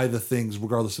by the things,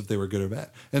 regardless if they were good or bad.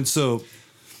 And so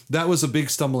that was a big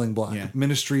stumbling block. Yeah.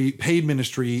 Ministry, paid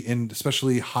ministry, and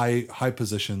especially high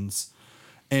positions.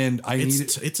 And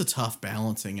It's a tough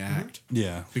balancing act.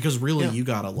 Yeah. Because really you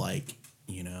gotta like,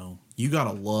 you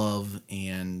gotta love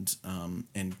and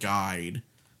guide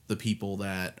the people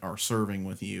that are serving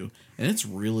with you. And it's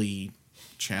really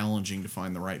challenging to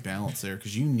find the right balance there,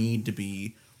 because you need to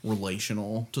be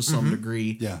relational to some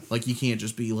degree. Yeah. Like you can't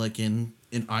just be like in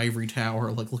an ivory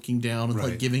tower, like looking down and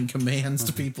like Right. giving commands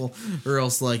to people, or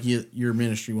else like your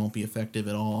ministry won't be effective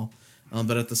at all.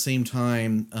 But at the same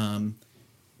time,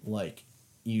 like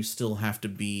you still have to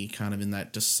be kind of in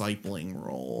that discipling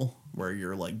role where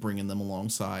you're like bringing them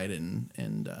alongside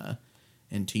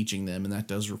and teaching them. And that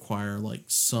does require like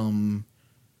some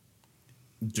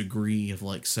degree of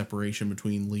like separation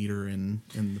between leader and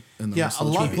the rest a of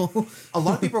the lot people. a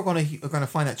lot of people are going to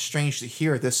find that strange to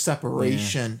hear this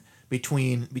separation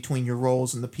between your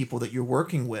roles and the people that you're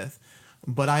working with.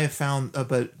 But I have found,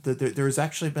 there's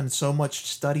actually been so much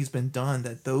studies been done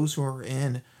that those who are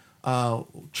in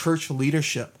church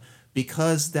leadership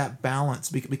because that balance,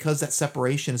 because that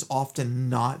separation is often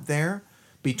not there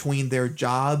between their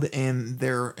job and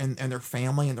their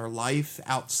family and their life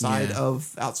outside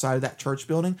of that church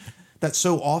building, that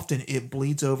so often it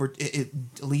bleeds over.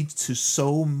 It leads to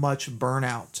so much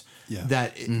burnout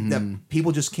that that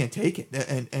people just can't take it.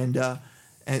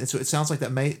 And so it sounds like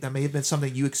that may have been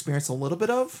something you experienced a little bit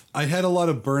of. I had a lot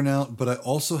of burnout, but I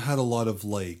also had a lot of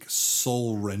like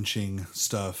soul wrenching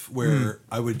stuff where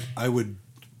I would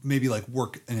maybe like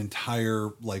work an entire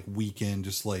like weekend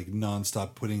just like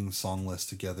nonstop putting song lists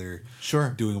together,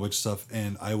 doing a bunch of stuff,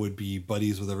 and I would be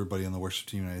buddies with everybody on the worship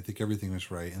team, and I think everything was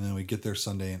right, and then we'd get there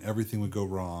Sunday and everything would go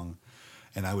wrong,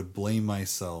 and I would blame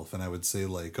myself, and I would say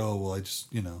like, oh well, I just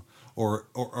or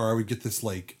I would get this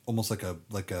like almost like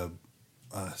a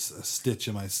stitch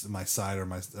in my side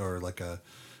or like a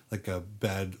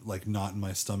bad like knot in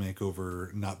my stomach over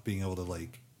not being able to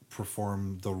like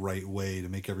perform the right way to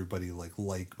make everybody like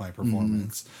my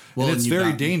performance. Well, and it's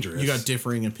very dangerous. You got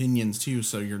differing opinions too,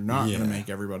 so you're not going to make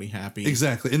everybody happy.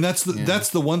 Exactly. And that's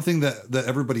the one thing that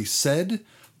everybody said,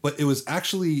 but it was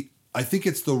actually, I think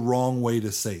it's the wrong way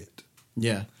to say it.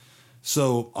 Yeah.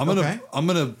 So I'm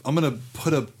gonna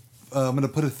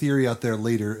put a theory out there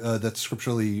later that's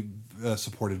scripturally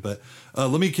supported, but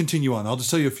let me continue on. I'll just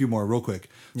tell you a few more real quick.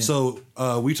 Yeah. So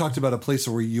we talked about a place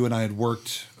where you and I had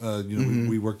worked.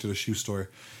 We worked at a shoe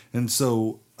store, and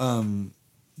so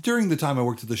during the time I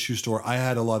worked at the shoe store, I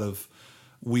had a lot of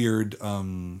weird,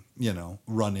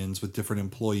 run-ins with different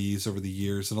employees over the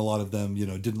years, and a lot of them,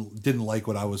 didn't like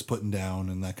what I was putting down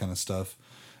and that kind of stuff.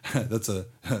 That's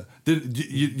did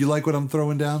you like what I'm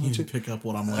throwing down? You pick up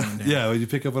what I'm laying down. Yeah, you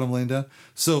pick up what I'm laying down.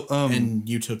 So, and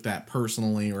you took that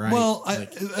personally, right? Well,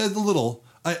 a little.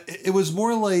 It was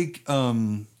more like,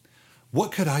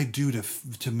 what could I do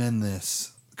to mend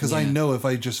this? Because I know if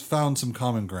I just found some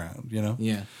common ground,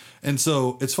 Yeah. And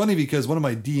so it's funny because one of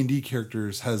my D&D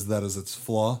characters has that as its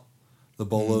flaw. The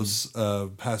Bolos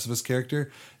pacifist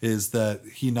character is that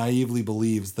he naively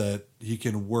believes that he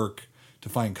can work to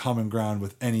find common ground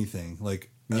with anything, like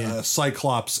a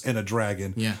cyclops and a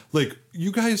dragon. Yeah. Like,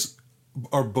 you guys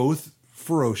are both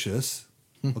ferocious,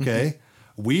 okay?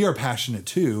 We are passionate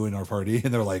too in our party,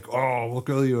 and they're like, "Oh, we'll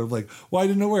kill you." I'm like, "Why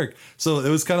didn't it work?" So it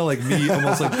was kind of like me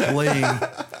almost like playing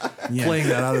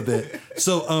that out a bit.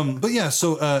 So, but yeah,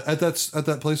 so at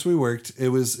that place we worked, it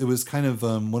was kind of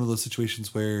one of those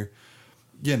situations where,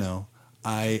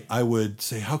 I would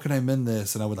say, "How can I mend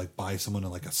this?" And I would like buy someone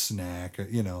like a snack, or,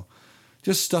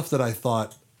 just stuff that I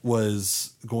thought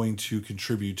was going to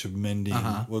contribute to mending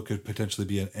what could potentially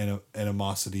be an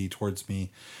animosity towards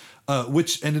me,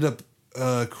 which ended up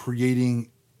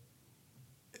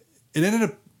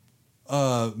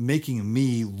making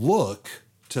me look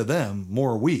to them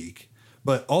more weak,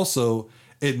 but also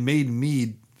it made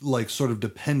me like sort of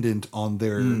dependent on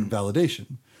their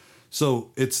validation.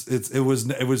 So it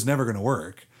was never going to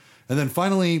work. And then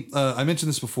finally, I mentioned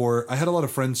this before, I had a lot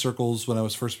of friend circles when I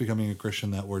was first becoming a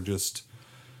Christian that were just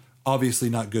obviously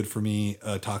not good for me,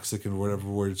 toxic and whatever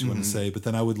words you want to say. But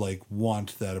then I would like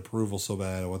want that approval so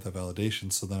bad. I want that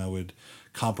validation. So then I would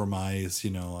compromise,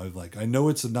 I know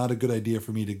it's not a good idea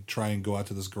for me to try and go out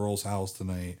to this girl's house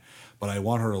tonight, but I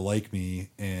want her to like me,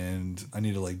 and I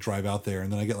need to like drive out there.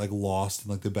 And then I get like lost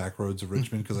in like the back roads of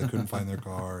Richmond because I couldn't find their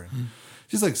car, and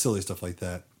just like silly stuff like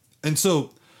that. And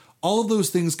so all of those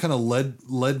things kind of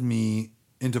led me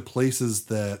into places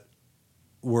that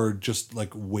were just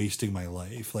like wasting my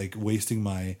life, like wasting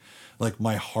my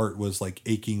heart was like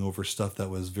aching over stuff that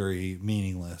was very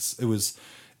meaningless. It was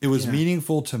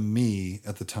meaningful to me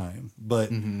at the time,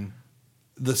 but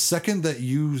the second that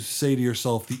you say to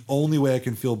yourself, the only way I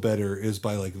can feel better is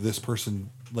by like this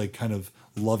person like kind of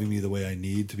loving me the way I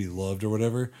need to be loved or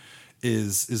whatever,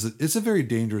 it's a very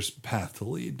dangerous path to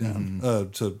lead down,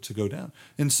 to go down.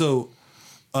 And so,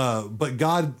 but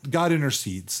God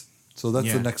intercedes. So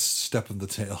that's the next step of the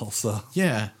tale. So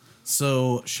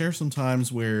So share some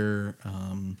times where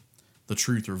the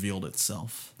truth revealed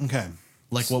itself. Okay.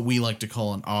 Like what we like to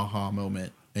call an aha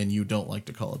moment, and you don't like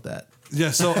to call it that.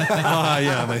 Yeah. So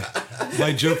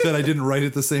my joke that I didn't write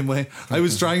it the same way. I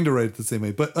was trying to write it the same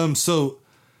way, but so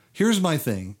here's my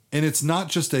thing, and it's not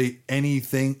just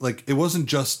anything. Like, it wasn't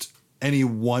just any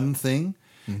one thing.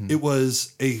 It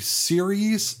was a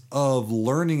series of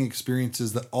learning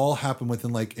experiences that all happened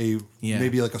within like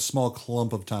maybe like a small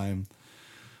clump of time.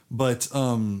 But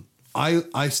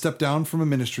I stepped down from a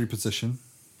ministry position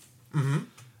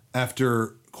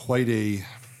after quite a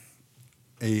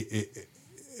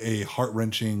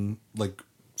heart-wrenching like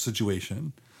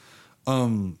situation.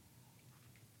 And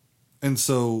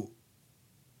so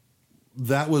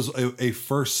that was a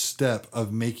first step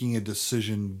of making a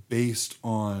decision based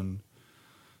on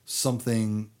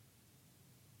something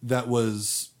that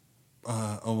was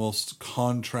almost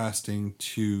contrasting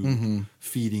to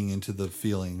feeding into the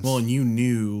feelings. Well, and you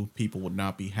knew people would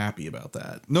not be happy about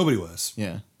that. Nobody was.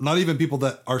 Yeah. Not even people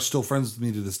that are still friends with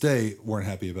me to this day weren't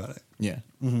happy about it. Yeah.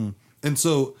 And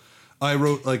so I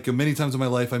wrote, like, many times in my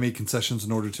life, I made concessions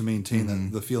in order to maintain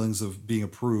the feelings of being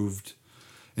approved,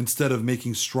 instead of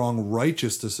making strong,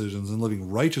 righteous decisions and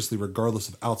living righteously regardless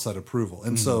of outside approval.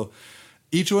 And so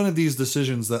each one of these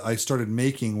decisions that I started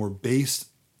making were based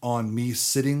on me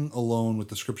sitting alone with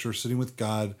the scripture, sitting with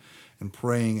God and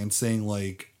praying and saying,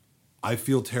 like, I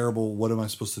feel terrible. What am I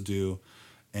supposed to do?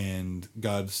 And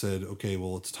God said, okay,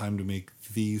 well, it's time to make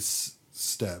these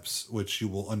steps, which you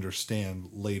will understand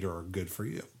later are good for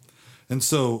you. And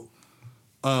so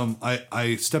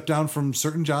I stepped down from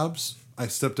certain jobs. I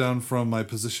stepped down from my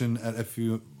position at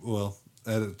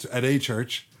at a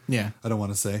church. Yeah. I don't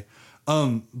want to say.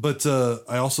 But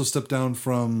I also stepped down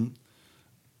from,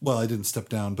 well, I didn't step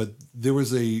down, but there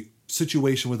was a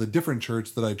situation with a different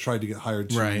church that I tried to get hired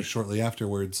to shortly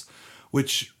afterwards,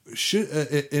 which should,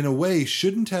 in a way,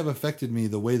 shouldn't have affected me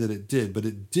the way that it did, but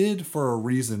it did for a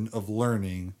reason of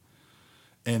learning.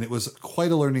 And it was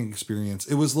quite a learning experience.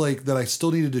 It was like that I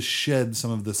still needed to shed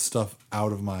some of this stuff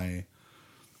out of my,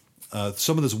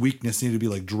 some of this weakness needed to be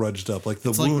like drudged up. Like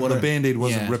the wound, the Band-Aid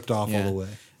wasn't ripped off all the way.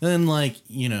 And then, like,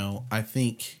 you know, I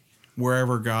think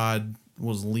wherever God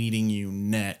was leading you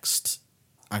next,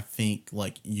 I think,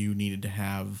 like, you needed to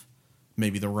have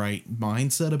maybe the right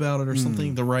mindset about it or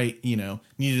something. The right, you know,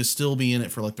 needed to still be in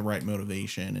it for, like, the right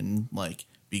motivation and, like,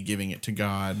 be giving it to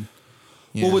God.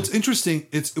 Yeah. Well, what's interesting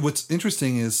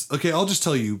is, okay, I'll just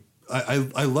tell you,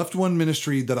 I left one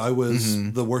ministry that I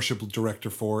was the worship director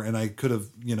for, and I could have,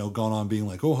 you know, gone on being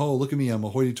like, oh, look at me, I'm a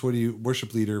hoity-toity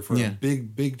worship leader for a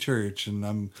big church, and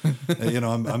I'm, you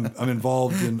know, I'm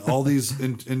involved in all these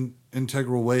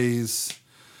integral ways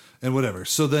and whatever.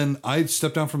 So then I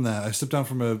stepped down from that. I stepped down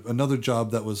from another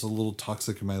job that was a little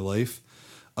toxic in my life.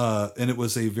 And it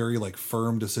was a very, like,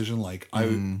 firm decision. Like, I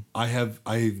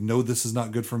know this is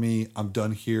not good for me. I'm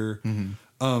done here.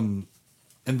 And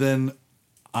then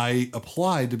I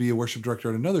applied to be a worship director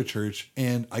at another church,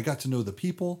 and I got to know the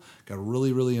people, got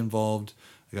really, really involved.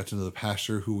 I got to know the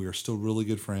pastor, who we are still really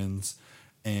good friends,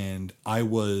 and I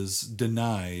was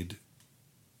denied,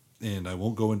 and I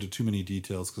won't go into too many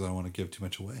details because I don't want to give too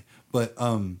much away, but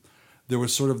there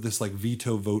was sort of this, like,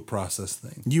 veto vote process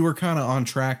thing. You were kind of on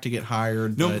track to get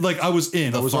hired. No, like, I was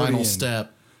in. I was already in. The final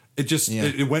step. It just,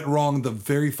 it went wrong the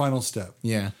very final step.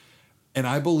 Yeah. And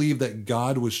I believe that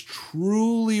God was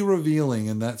truly revealing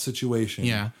in that situation.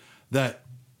 Yeah. That,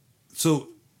 so,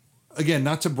 again,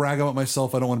 not to brag about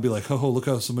myself. I don't want to be like, oh, look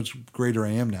how so much greater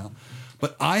I am now.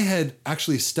 But I had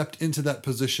actually stepped into that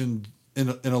position in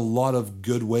a lot of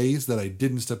good ways that I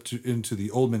didn't step into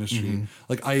the old ministry.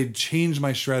 Like, I had changed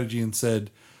my strategy and said,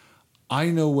 I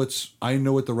know what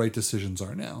the right decisions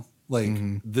are now. Like,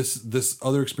 this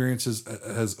other experience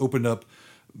has opened up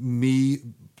me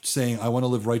saying, I want to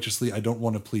live righteously. I don't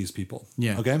want to please people.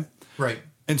 Yeah. Okay. Right.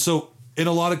 And so in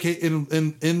a lot of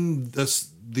in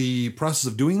the process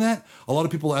of doing that, a lot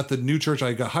of people at the new church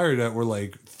I got hired at were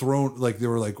like thrown, like they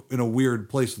were like in a weird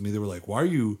place with me. They were like, why are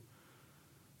you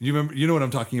remember, you know what I'm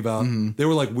talking about? They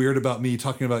were like weird about me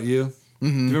talking about you. Do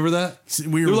you remember that?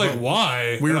 We were like,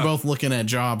 why? We were both looking at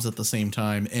jobs at the same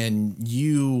time, and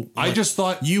I just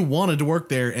thought you wanted to work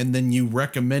there, and then you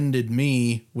recommended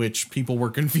me, which people were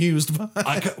confused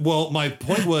by. Well, my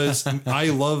point was, I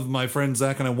love my friend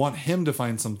Zach, and I want him to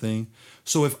find something.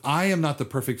 So if I am not the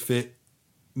perfect fit,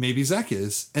 maybe Zach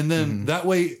is, and then that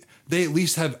way they at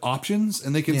least have options,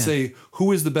 and they can say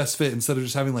who is the best fit instead of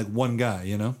just having like one guy,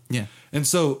 you know? Yeah. And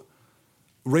so,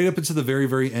 right up into the very,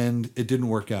 very end, it didn't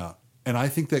work out. And I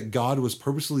think that God was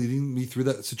purposely leading me through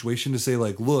that situation to say,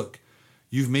 like, look,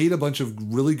 you've made a bunch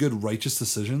of really good righteous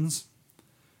decisions,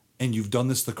 and you've done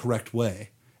this the correct way,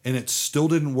 and it still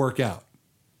didn't work out.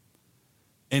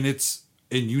 And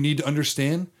you need to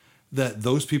understand that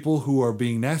those people who are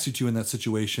being nasty to you in that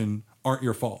situation aren't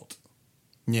your fault.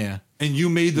 Yeah. And you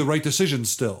made the right decision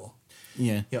still.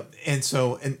 Yeah. Yep. And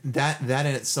so, and that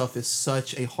in itself is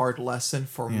such a hard lesson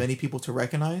for many people to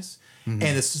recognize. And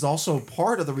this is also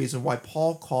part of the reason why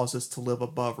Paul calls us to live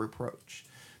above reproach.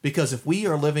 Because if we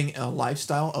are living a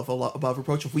lifestyle of above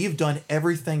reproach, if we have done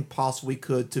everything possible we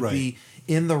could to be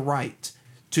in the right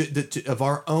of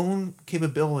our own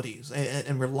capabilities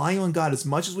and rely on God as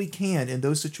much as we can in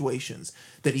those situations,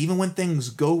 that even when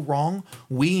things go wrong,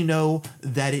 we know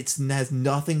that it has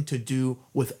nothing to do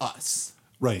with us.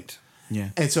 Right. Yeah.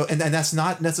 And so, and that's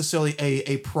not necessarily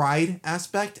a pride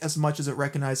aspect as much as it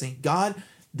recognizing, God,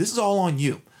 this is all on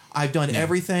you. I've done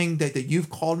everything that you've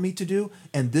called me to do,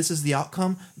 and this is the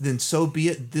outcome. Then so be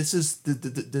it. This is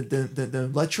the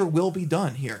let your will be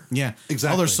done here. Yeah,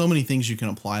 Exactly. Oh, there's so many things you can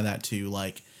apply that to,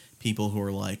 like people who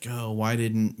are like, oh, why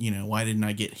didn't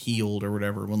I get healed or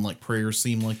whatever, when like prayers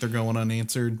seem like they're going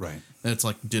unanswered. Right. And it's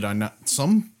like, did I not?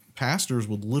 Some pastors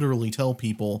would literally tell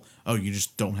people, oh, you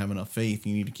just don't have enough faith.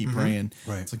 You need to keep praying.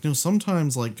 Right. It's like, no,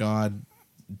 sometimes like God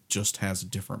just has a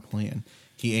different plan.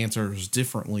 He answers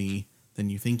differently than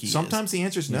you think he is. Sometimes the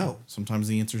answer is no. Sometimes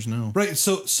the answer is no. Right.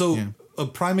 So Yeah. a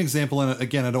prime example, and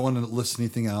again, I don't want to list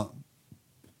anything out.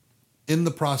 In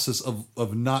the process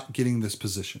of not getting this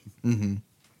position,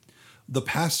 the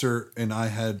pastor and I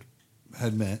had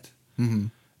met,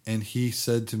 and he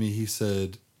said to me, he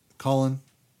said, Collin,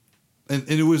 and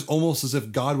it was almost as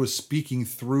if God was speaking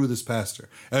through this pastor.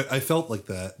 I felt like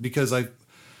that because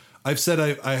I've said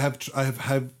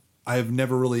I have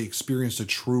never really experienced a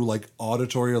true like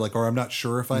auditory or I'm not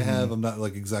sure if I have. I'm not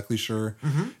like exactly sure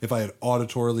if I had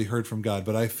auditorily heard from God,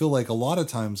 but I feel like a lot of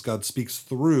times God speaks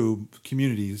through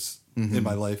communities in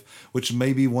my life, which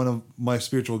may be one of my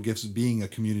spiritual gifts, being a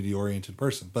community oriented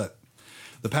person. But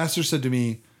the pastor said to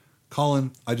me,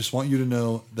 Collin, I just want you to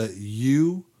know that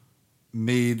you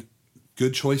made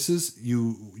good choices.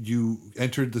 You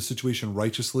entered the situation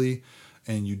righteously,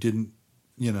 and you didn't.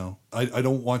 I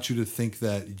don't want you to think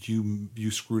that you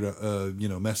screwed up,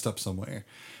 messed up somewhere.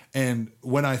 And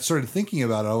when I started thinking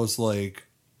about it, I was like,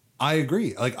 I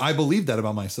agree. Like, I believe that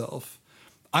about myself.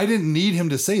 I didn't need him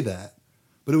to say that,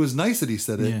 but it was nice that he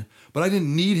said it, Yeah. but I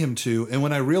didn't need him to. And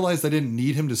when I realized I didn't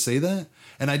need him to say that,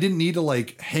 and I didn't need to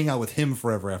like hang out with him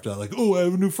forever after that, like, oh, I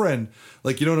have a new friend.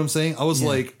 Like, you know what I'm saying? I was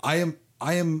like, I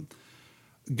am,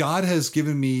 God has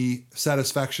given me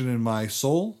satisfaction in my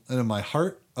soul and in my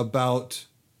heart about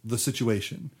the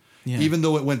situation, even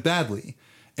though it went badly.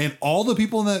 And all the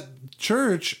people in that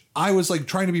church, I was like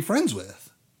trying to be friends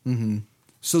with.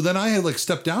 So then I had like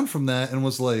stepped down from that and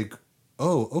was like,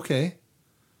 oh, okay.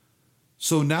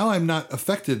 So now I'm not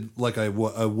affected like I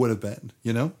would have been,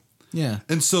 Yeah.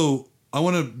 And so I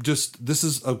want to this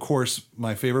is of course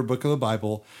my favorite book of the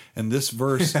Bible. And this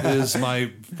verse is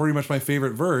pretty much my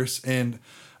favorite verse. And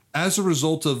as a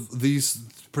result of these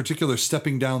particular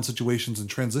stepping down situations and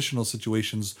transitional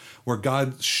situations where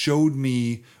God showed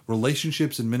me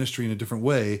relationships and ministry in a different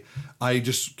way, I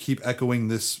just keep echoing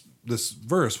this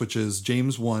verse, which is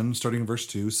James 1, starting in verse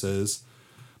 2, says,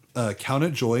 count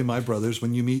it joy, my brothers,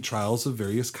 when you meet trials of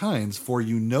various kinds, for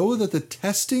you know that the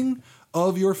testing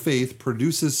of your faith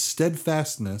produces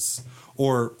steadfastness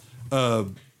or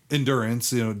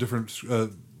endurance, different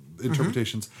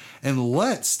interpretations, and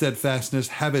let steadfastness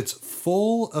have its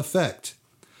full effect,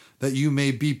 that you may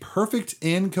be perfect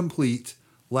and complete,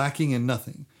 lacking in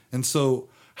nothing. And so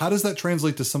how does that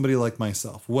translate to somebody like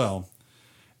myself? Well,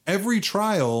 every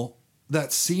trial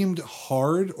that seemed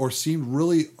hard or seemed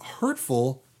really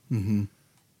hurtful,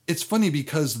 it's funny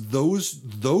because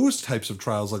those types of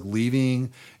trials, like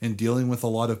leaving and dealing with a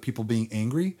lot of people being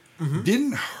angry,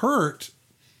 didn't hurt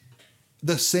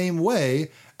the same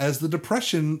way as the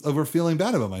depression over feeling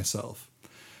bad about myself.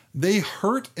 They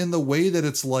hurt in the way that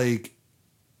it's like,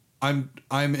 I'm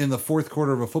in the fourth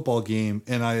quarter of a football game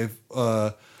and I've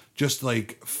just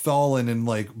like fallen and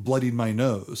like bloodied my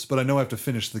nose, but I know I have to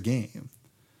finish the game.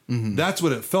 That's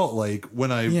what it felt like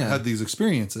when I had these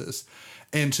experiences.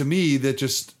 And to me, that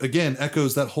just, again,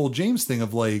 echoes that whole James thing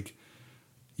of like,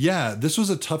 yeah, this was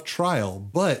a tough trial,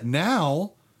 but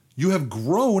now you have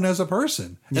grown as a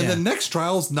person. And the next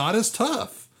trial is not as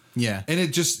tough. Yeah. And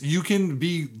it just, you can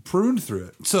be pruned through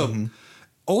it. So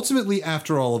ultimately,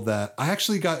 after all of that, I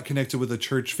actually got connected with a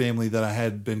church family that I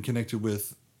had been connected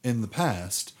with in the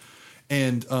past,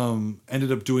 and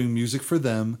ended up doing music for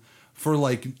them for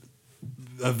like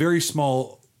a very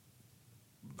small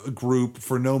group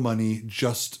for no money,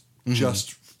 just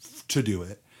to do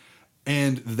it.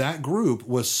 And that group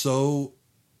was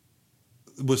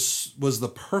was the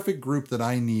perfect group that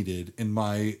I needed in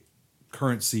my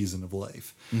current season of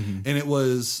life. And it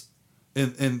was,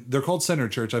 and they're called Center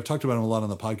Church. I've talked about them a lot on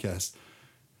the podcast.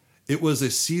 It was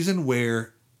a season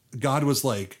where God was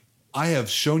like, I have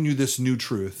shown you this new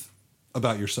truth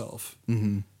about yourself.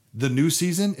 The new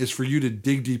season is for you to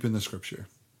dig deep in the scripture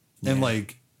and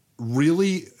like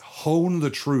really hone the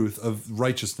truth of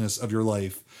righteousness of your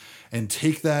life, and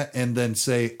take that and then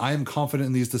say, I am confident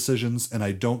in these decisions, and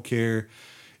I don't care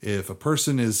if a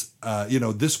person is,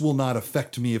 this will not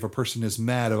affect me if a person is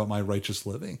mad about my righteous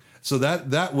living. So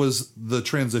that was the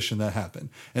transition that happened.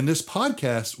 And this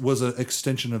podcast was an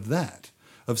extension of that,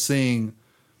 of saying,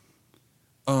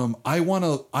 I want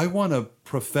to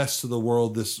profess to the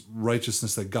world this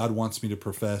righteousness that God wants me to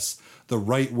profess the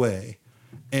right way,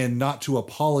 and not to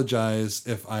apologize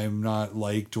if I'm not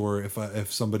liked or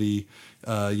if somebody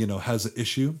has an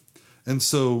issue. And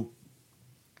so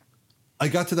I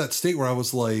got to that state where I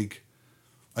was like,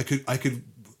 I could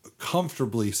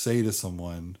comfortably say to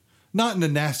someone, not in a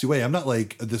nasty way. I'm not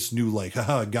like this new like,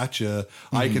 haha, gotcha.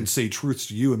 I can say truths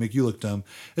to you and make you look dumb.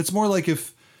 It's more like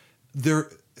if there,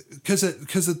 because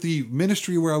at the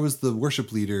ministry where I was the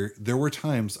worship leader, there were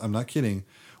times, I'm not kidding,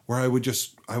 where I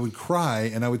would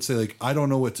cry and I would say like, I don't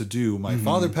know what to do. My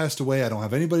father passed away. I don't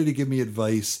have anybody to give me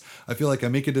advice. I feel like I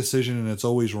make a decision and it's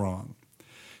always wrong.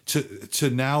 To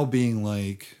now being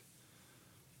like,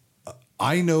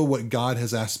 I know what God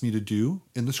has asked me to do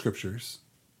in the scriptures.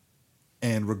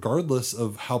 And regardless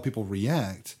of how people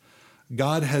react,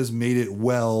 God has made it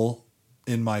well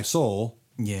in my soul.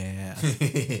 Yeah.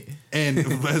 And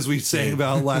as we sang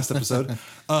about last episode,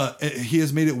 he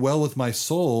has made it well with my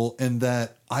soul, and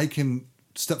that I can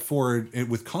step forward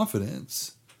with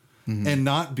confidence and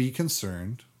not be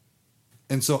concerned.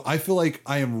 And so I feel like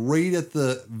I am right at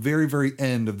the very, very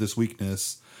end of this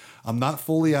weakness. I'm not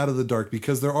fully out of the dark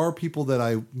because there are people that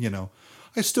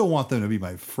I still want them to be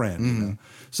my friend. You know?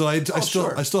 So I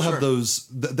still have those.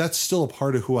 That's still a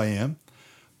part of who I am,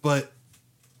 but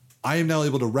I am now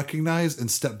able to recognize and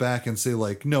step back and say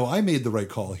like, no, I made the right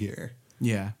call here.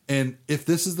 Yeah. And if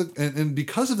this is and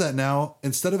because of that now,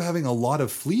 instead of having a lot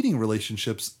of fleeting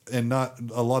relationships and not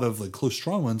a lot of like close,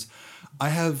 strong ones, I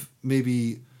have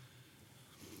maybe,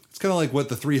 it's kind of like what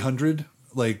the 300,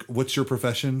 like, what's your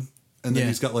profession? And then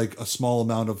he's got like a small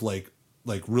amount of like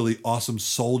really awesome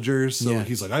soldiers. So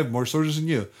he's like, I have more soldiers than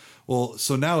you. Well,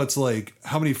 so now it's like,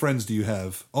 how many friends do you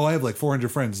have? Oh, I have like 400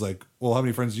 friends. Like, well, how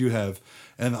many friends do you have?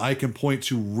 And I can point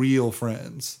to real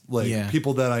friends, like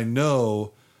people that I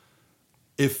know.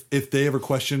 If they ever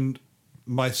questioned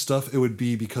my stuff, it would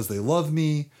be because they love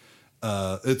me.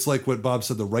 It's like what Bob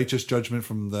said, the righteous judgment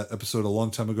from that episode a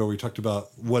long time ago, where he talked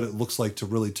about what it looks like to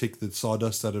really take the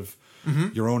sawdust out of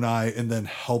your own eye and then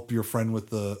help your friend with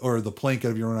the plank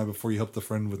out of your own eye before you help the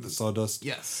friend with the sawdust.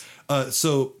 Yes.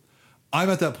 So I'm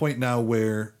at that point now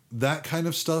where that kind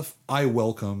of stuff I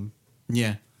welcome.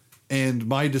 Yeah. And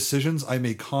my decisions I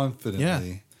make confidently.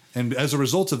 Yeah. And as a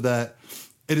result of that,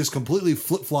 it has completely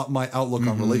flip-flopped my outlook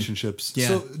on relationships. Yeah.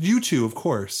 So you two, of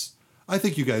course, I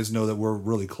think you guys know that we're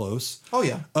really close. Oh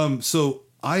yeah. So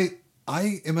I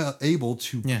am able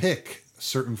to pick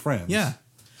certain friends. Yeah.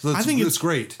 So that's, it's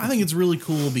great. I think it's really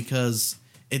cool because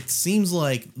it seems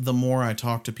like the more I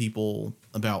talk to people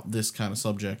about this kind of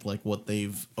subject, like what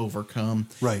they've overcome,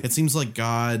 right? It seems like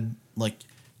God like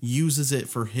uses it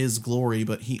for his glory,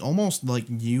 but he almost like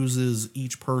uses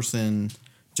each person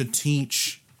to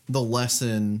teach the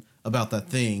lesson about that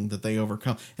thing that they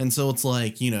overcome. And so it's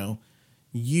like,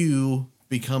 you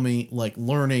becoming like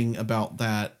learning about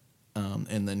that,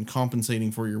 and then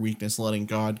compensating for your weakness, letting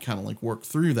God kind of like work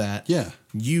through that. Yeah.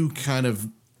 You kind of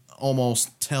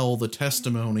almost tell the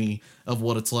testimony of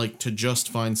what it's like to just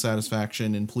find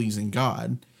satisfaction in pleasing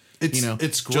God.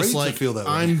 It's great just like to feel that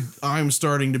way. I'm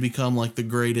starting to become like the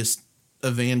greatest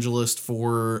evangelist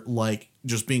for like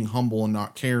just being humble and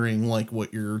not caring like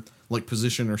what your like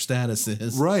position or status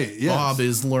is. Right. Yes. Bob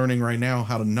is learning right now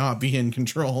how to not be in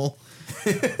control.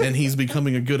 And he's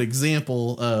becoming a good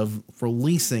example of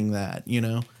releasing that,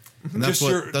 And that's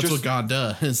what God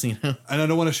does, And I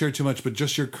don't want to share too much, but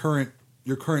just your current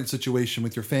situation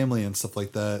with your family and stuff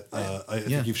like that. I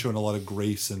think you've shown a lot of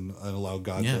grace and allow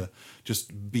God to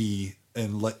just be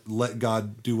and let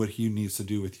God do what he needs to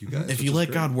do with you guys. If you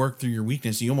let God work through your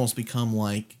weakness, you almost become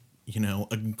like,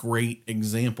 a great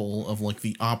example of like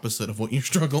the opposite of what you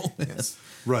struggle with. Yes.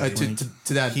 Right.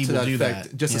 To that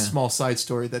effect, just a Yeah. small side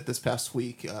story that this past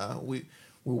week, we're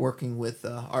working with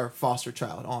our foster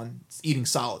child on eating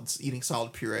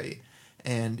solid puree,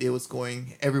 and it was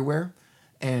going everywhere.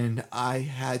 And I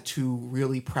had to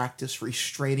really practice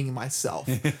restraining myself,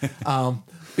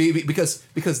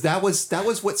 because that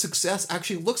was what success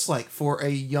actually looks like for a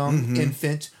young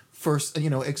infant first,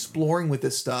 exploring with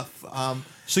this stuff.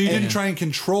 So you didn't try and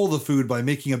control the food by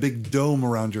making a big dome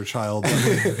around your child,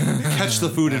 catch the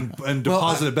food and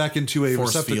deposit it back into a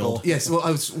Force receptacle. field. Yes, well,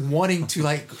 I was wanting to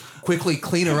like quickly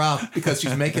clean her up because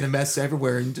she's making a mess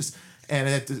everywhere, and I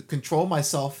had to control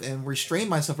myself and restrain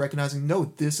myself, recognizing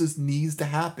no, needs to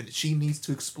happen. She needs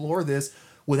to explore this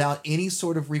without any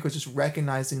sort of recourse, just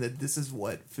recognizing that this is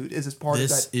what food is. It's part of that.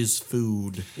 This is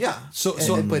food. Yeah.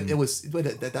 But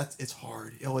it's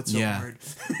hard. Oh, it's so hard.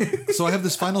 So I have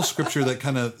this final scripture that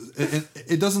kind of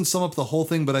it doesn't sum up the whole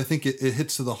thing, but I think it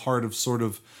hits to the heart of sort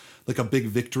of like a big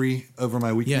victory over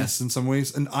my weakness Yes. in some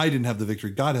ways. And I didn't have the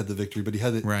victory. God had the victory, but he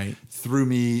had it Right. through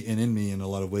me and in me in a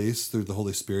lot of ways through the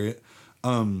Holy Spirit.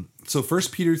 So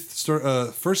First Peter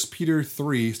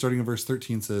 3, starting in verse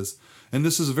 13 says, and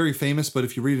this is very famous, but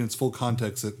if you read it in its full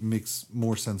context, it makes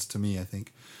more sense to me, I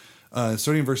think.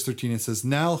 Starting in verse 13, it says,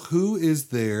 now who is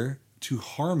there to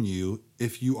harm you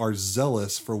if you are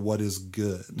zealous for what is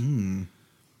good?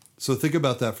 So think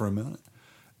about that for a minute.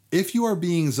 If you are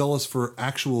being zealous for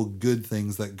actual good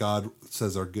things that God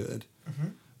says are good,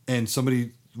 and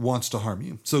somebody wants to harm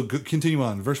you. So continue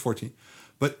on, verse 14.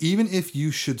 But even if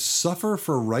you should suffer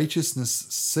for righteousness'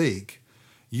 sake,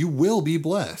 you will be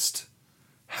blessed.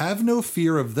 Have no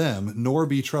fear of them, nor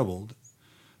be troubled.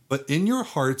 But in your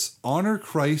hearts, honor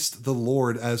Christ the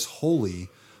Lord as holy,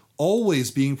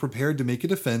 always being prepared to make a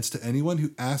defense to anyone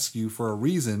who asks you for a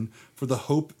reason for the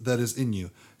hope that is in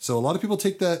you. So a lot of people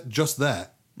take that, just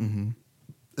that, and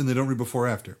they don't read before or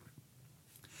after.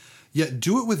 Yet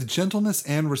do it with gentleness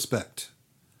and respect,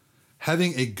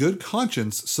 having a good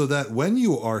conscience, so that when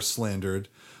you are slandered,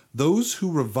 those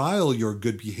who revile your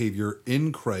good behavior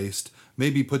in Christ may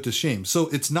be put to shame. So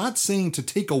it's not saying to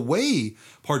take away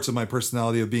parts of my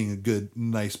personality of being a good,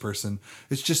 nice person.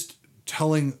 It's just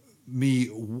telling me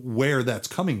where that's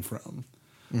coming from.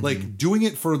 Like doing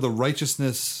it for the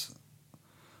righteousness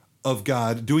of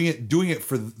God, doing it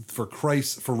for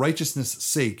Christ, for righteousness'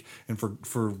 sake, and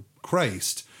for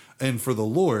Christ and for the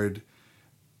Lord.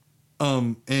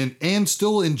 And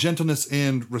still in gentleness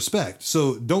and respect.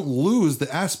 So don't lose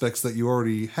the aspects that you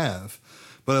already have.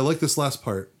 But I like this last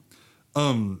part.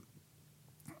 Having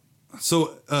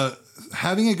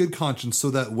a good conscience, so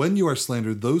that when you are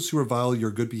slandered, those who revile your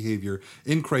good behavior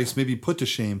in Christ may be put to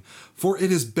shame. For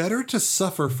it is better to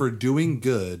suffer for doing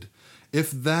good, if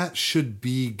that should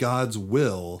be God's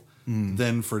will,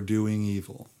 than for doing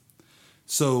evil.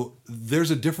 So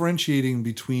there's a differentiating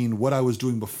between what I was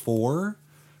doing before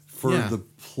for the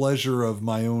pleasure of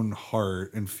my own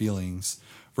heart and feelings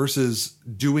versus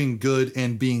doing good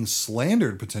and being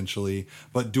slandered potentially,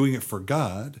 but doing it for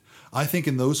God. I think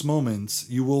in those moments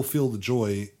you will feel the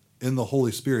joy in the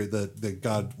Holy Spirit that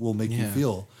God will make you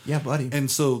feel. Yeah, buddy.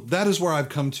 And so that is where I've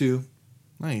come to.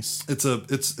 Nice. It's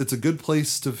a good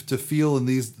place to feel in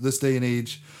this day and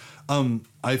age.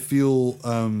 I feel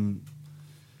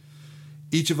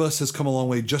each of us has come a long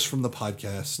way just from the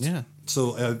podcast. Yeah.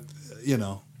 So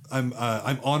I'm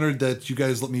honored that you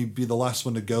guys let me be the last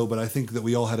one to go, but I think that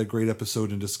we all had a great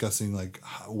episode in discussing like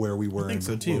where we were and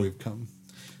where we've come.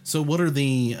 So what are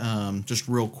the just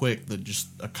real quick, just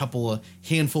a couple of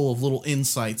handful of little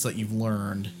insights that you've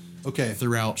learned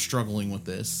throughout struggling with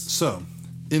this? So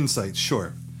insights,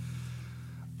 sure.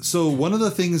 So one of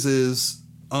the things is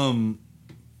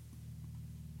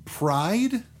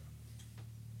pride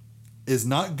is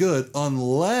not good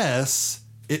unless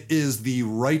it is the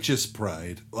righteous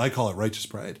pride. I call it righteous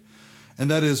pride. And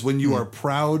that is when you are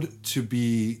proud to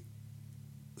be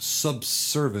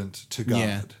subservient to God.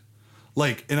 Yeah.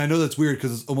 Like, and I know that's weird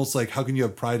because it's almost like, how can you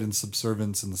have pride and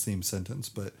subservience in the same sentence?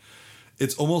 But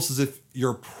it's almost as if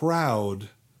you're proud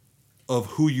of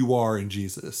who you are in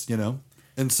Jesus, you know?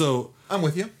 And so I'm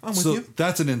with you. So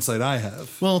that's an insight I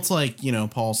have. Well, it's like,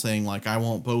 Paul saying like, I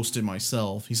won't boast in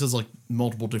myself. He says like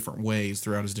multiple different ways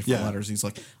throughout his different letters. He's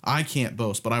like, I can't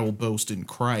boast, but I will boast in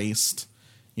Christ.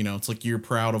 It's like you're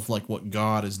proud of like what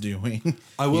God is doing.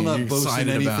 I will not boast in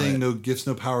anything, no gifts,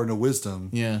 no power, no wisdom.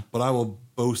 Yeah. But I will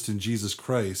boast in Jesus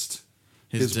Christ.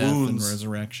 His death wounds, and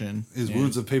resurrection. His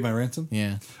wounds have paid my ransom.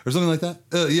 Yeah. Or something like that.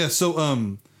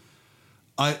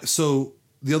 So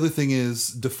the other thing is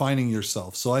defining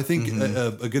yourself. So I think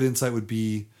a good insight would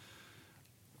be,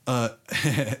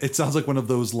 it sounds like one of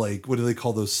those, like, what do they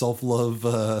call those self-love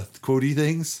quotey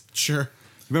things? Sure.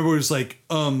 Remember, it was like,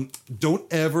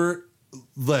 don't ever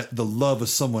let the love of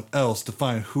someone else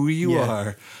define who you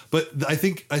are. But I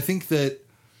think that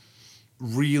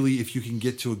really, if you can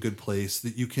get to a good place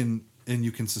that you can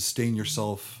sustain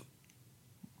yourself,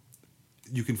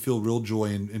 you can feel real joy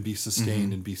and be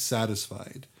sustained and be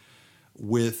satisfied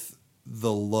with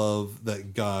the love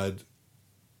that God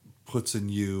puts in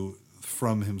you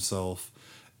from himself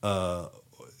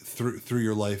through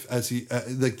your life, as he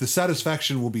like the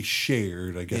satisfaction will be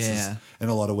shared, I guess, in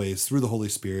a lot of ways through the Holy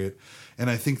Spirit. And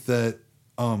I think that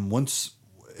once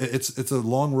it's a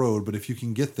long road, but if you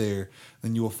can get there,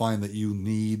 then you will find that you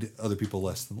need other people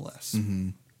less than less.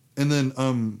 And then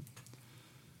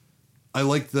I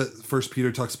like that First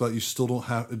Peter talks about you still don't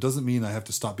have. It doesn't mean I have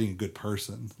to stop being a good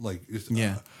person. Like,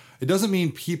 it doesn't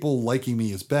mean people liking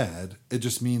me is bad. It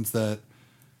just means that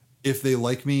if they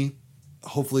like me,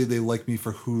 hopefully they like me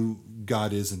for who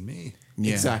God is in me.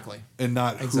 Yeah. Exactly. and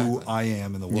not who Exactly. I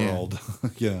am in the Yeah. world.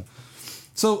 Yeah.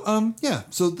 So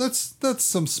so that's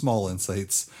some small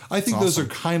insights. I think those are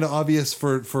kind of obvious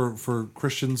for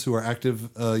Christians who are active,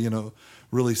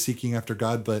 really seeking after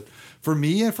God. But for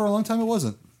me, for a long time, it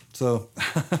wasn't. So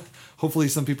hopefully,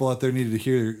 some people out there needed to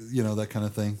hear that kind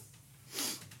of thing.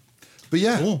 But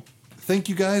yeah, Cool. Thank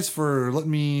you guys for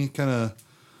letting me kind of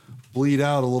bleed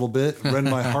out a little bit, rend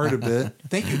my heart a bit.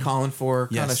 Thank you, Colin, for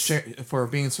Yes. for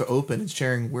being so open and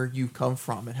sharing where you come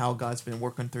from and how God's been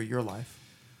working through your life.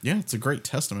 Yeah, it's a great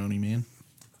testimony, man.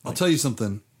 I'll tell you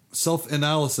something.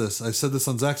 Self-analysis. I said this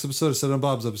on Zach's episode. I said it on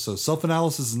Bob's episode.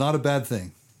 Self-analysis is not a bad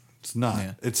thing. It's not.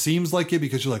 Yeah. It seems like it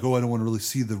because you're like, oh, I don't want to really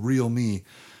see the real me.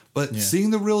 But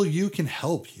seeing the real you can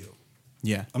help you.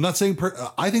 Yeah. I'm not saying...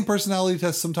 I think personality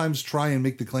tests sometimes try and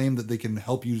make the claim that they can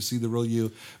help you to see the real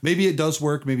you. Maybe it does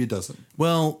work. Maybe it doesn't.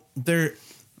 Well,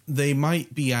 they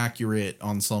might be accurate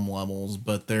on some levels,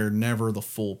 but they're never the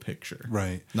full picture.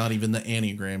 Right. Not even the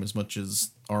Enneagram, as much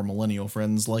as our millennial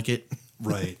friends like it.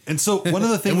 Right. And so one of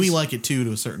the things... And we like it too,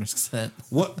 to a certain extent.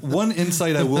 One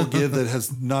insight I will give that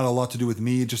has not a lot to do with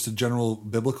me, just a general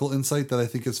biblical insight that I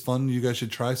think is fun. You guys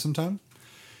should try sometime.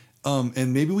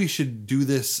 And maybe we should do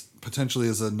this potentially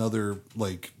as another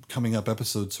coming up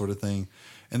episode sort of thing.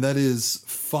 And that is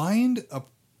find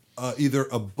either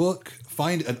a book,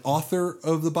 find an author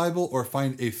of the Bible, or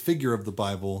find a figure of the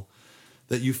Bible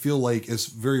that you feel like is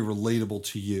very relatable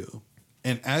to you.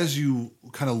 And as you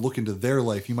kind of look into their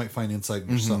life, you might find insight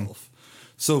in yourself.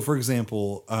 So, for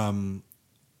example,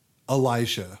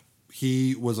 Elijah,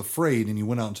 he was afraid and he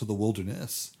went out into the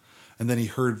wilderness. And then he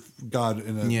heard God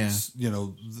in a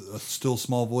still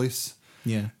small voice.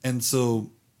 Yeah. And so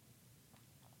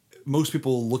most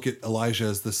people look at Elijah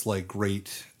as this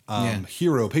great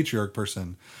hero, patriarch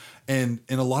person. And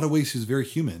in a lot of ways, he's very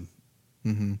human.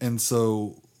 Mm-hmm. And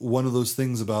so one of those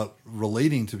things about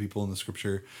relating to people in the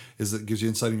scripture is that it gives you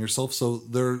insight in yourself. So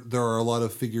there are a lot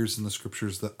of figures in the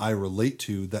scriptures that I relate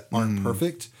to that aren't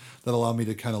perfect, that allow me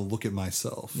to kind of look at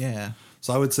myself. Yeah.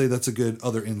 So I would say that's a good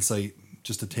other insight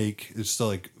just to take. It's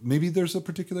still maybe there's a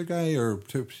particular guy or a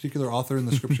particular author in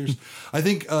the scriptures. I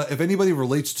think if anybody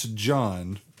relates to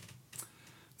John,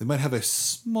 they might have a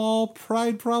small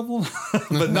pride problem,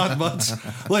 but not much.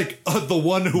 The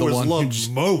one who was loved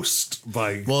most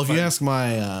by... Well, if you ask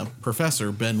my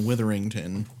professor, Ben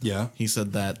Witherington, he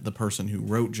said that the person who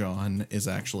wrote John is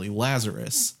actually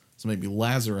Lazarus. So maybe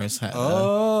Lazarus had...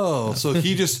 so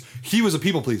he was a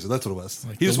people pleaser. That's what it was.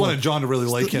 He just wanted John to really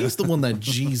like him. He's the one that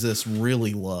Jesus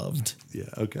really loved. Yeah,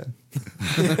 okay.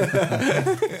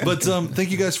 But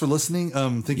thank you guys for listening.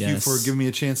 Thank you for giving me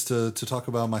a chance to talk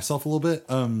about myself a little bit.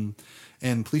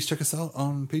 And please check us out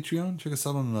on Patreon. Check us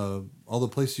out on all the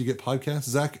places you get podcasts.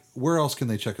 Zach, where else can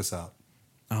they check us out?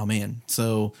 Oh, man.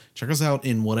 So check us out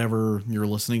in whatever you're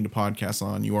listening to podcasts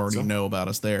on. You already know about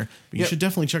us there. But you should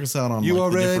definitely check us out on You the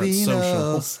already different know.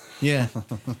 socials. Yeah.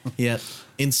 Yeah.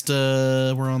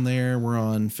 Insta, we're on there. We're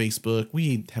on Facebook.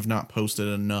 We have not posted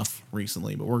enough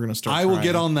recently, but we're going to start I will trying.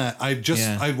 get on that. I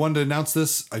wanted to announce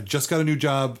this. I just got a new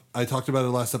job. I talked about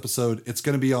it last episode. It's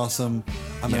going to be awesome.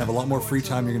 I'm going to have a lot more free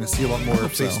time. You're going to see a lot more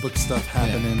Facebook stuff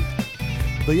happening.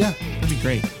 But yeah. That'd be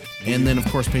great. And then, of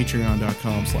course,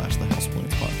 patreon.com/thehouseplants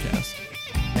podcast.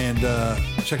 And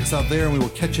check us out there, and we will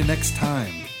catch you next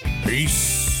time.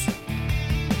 Peace.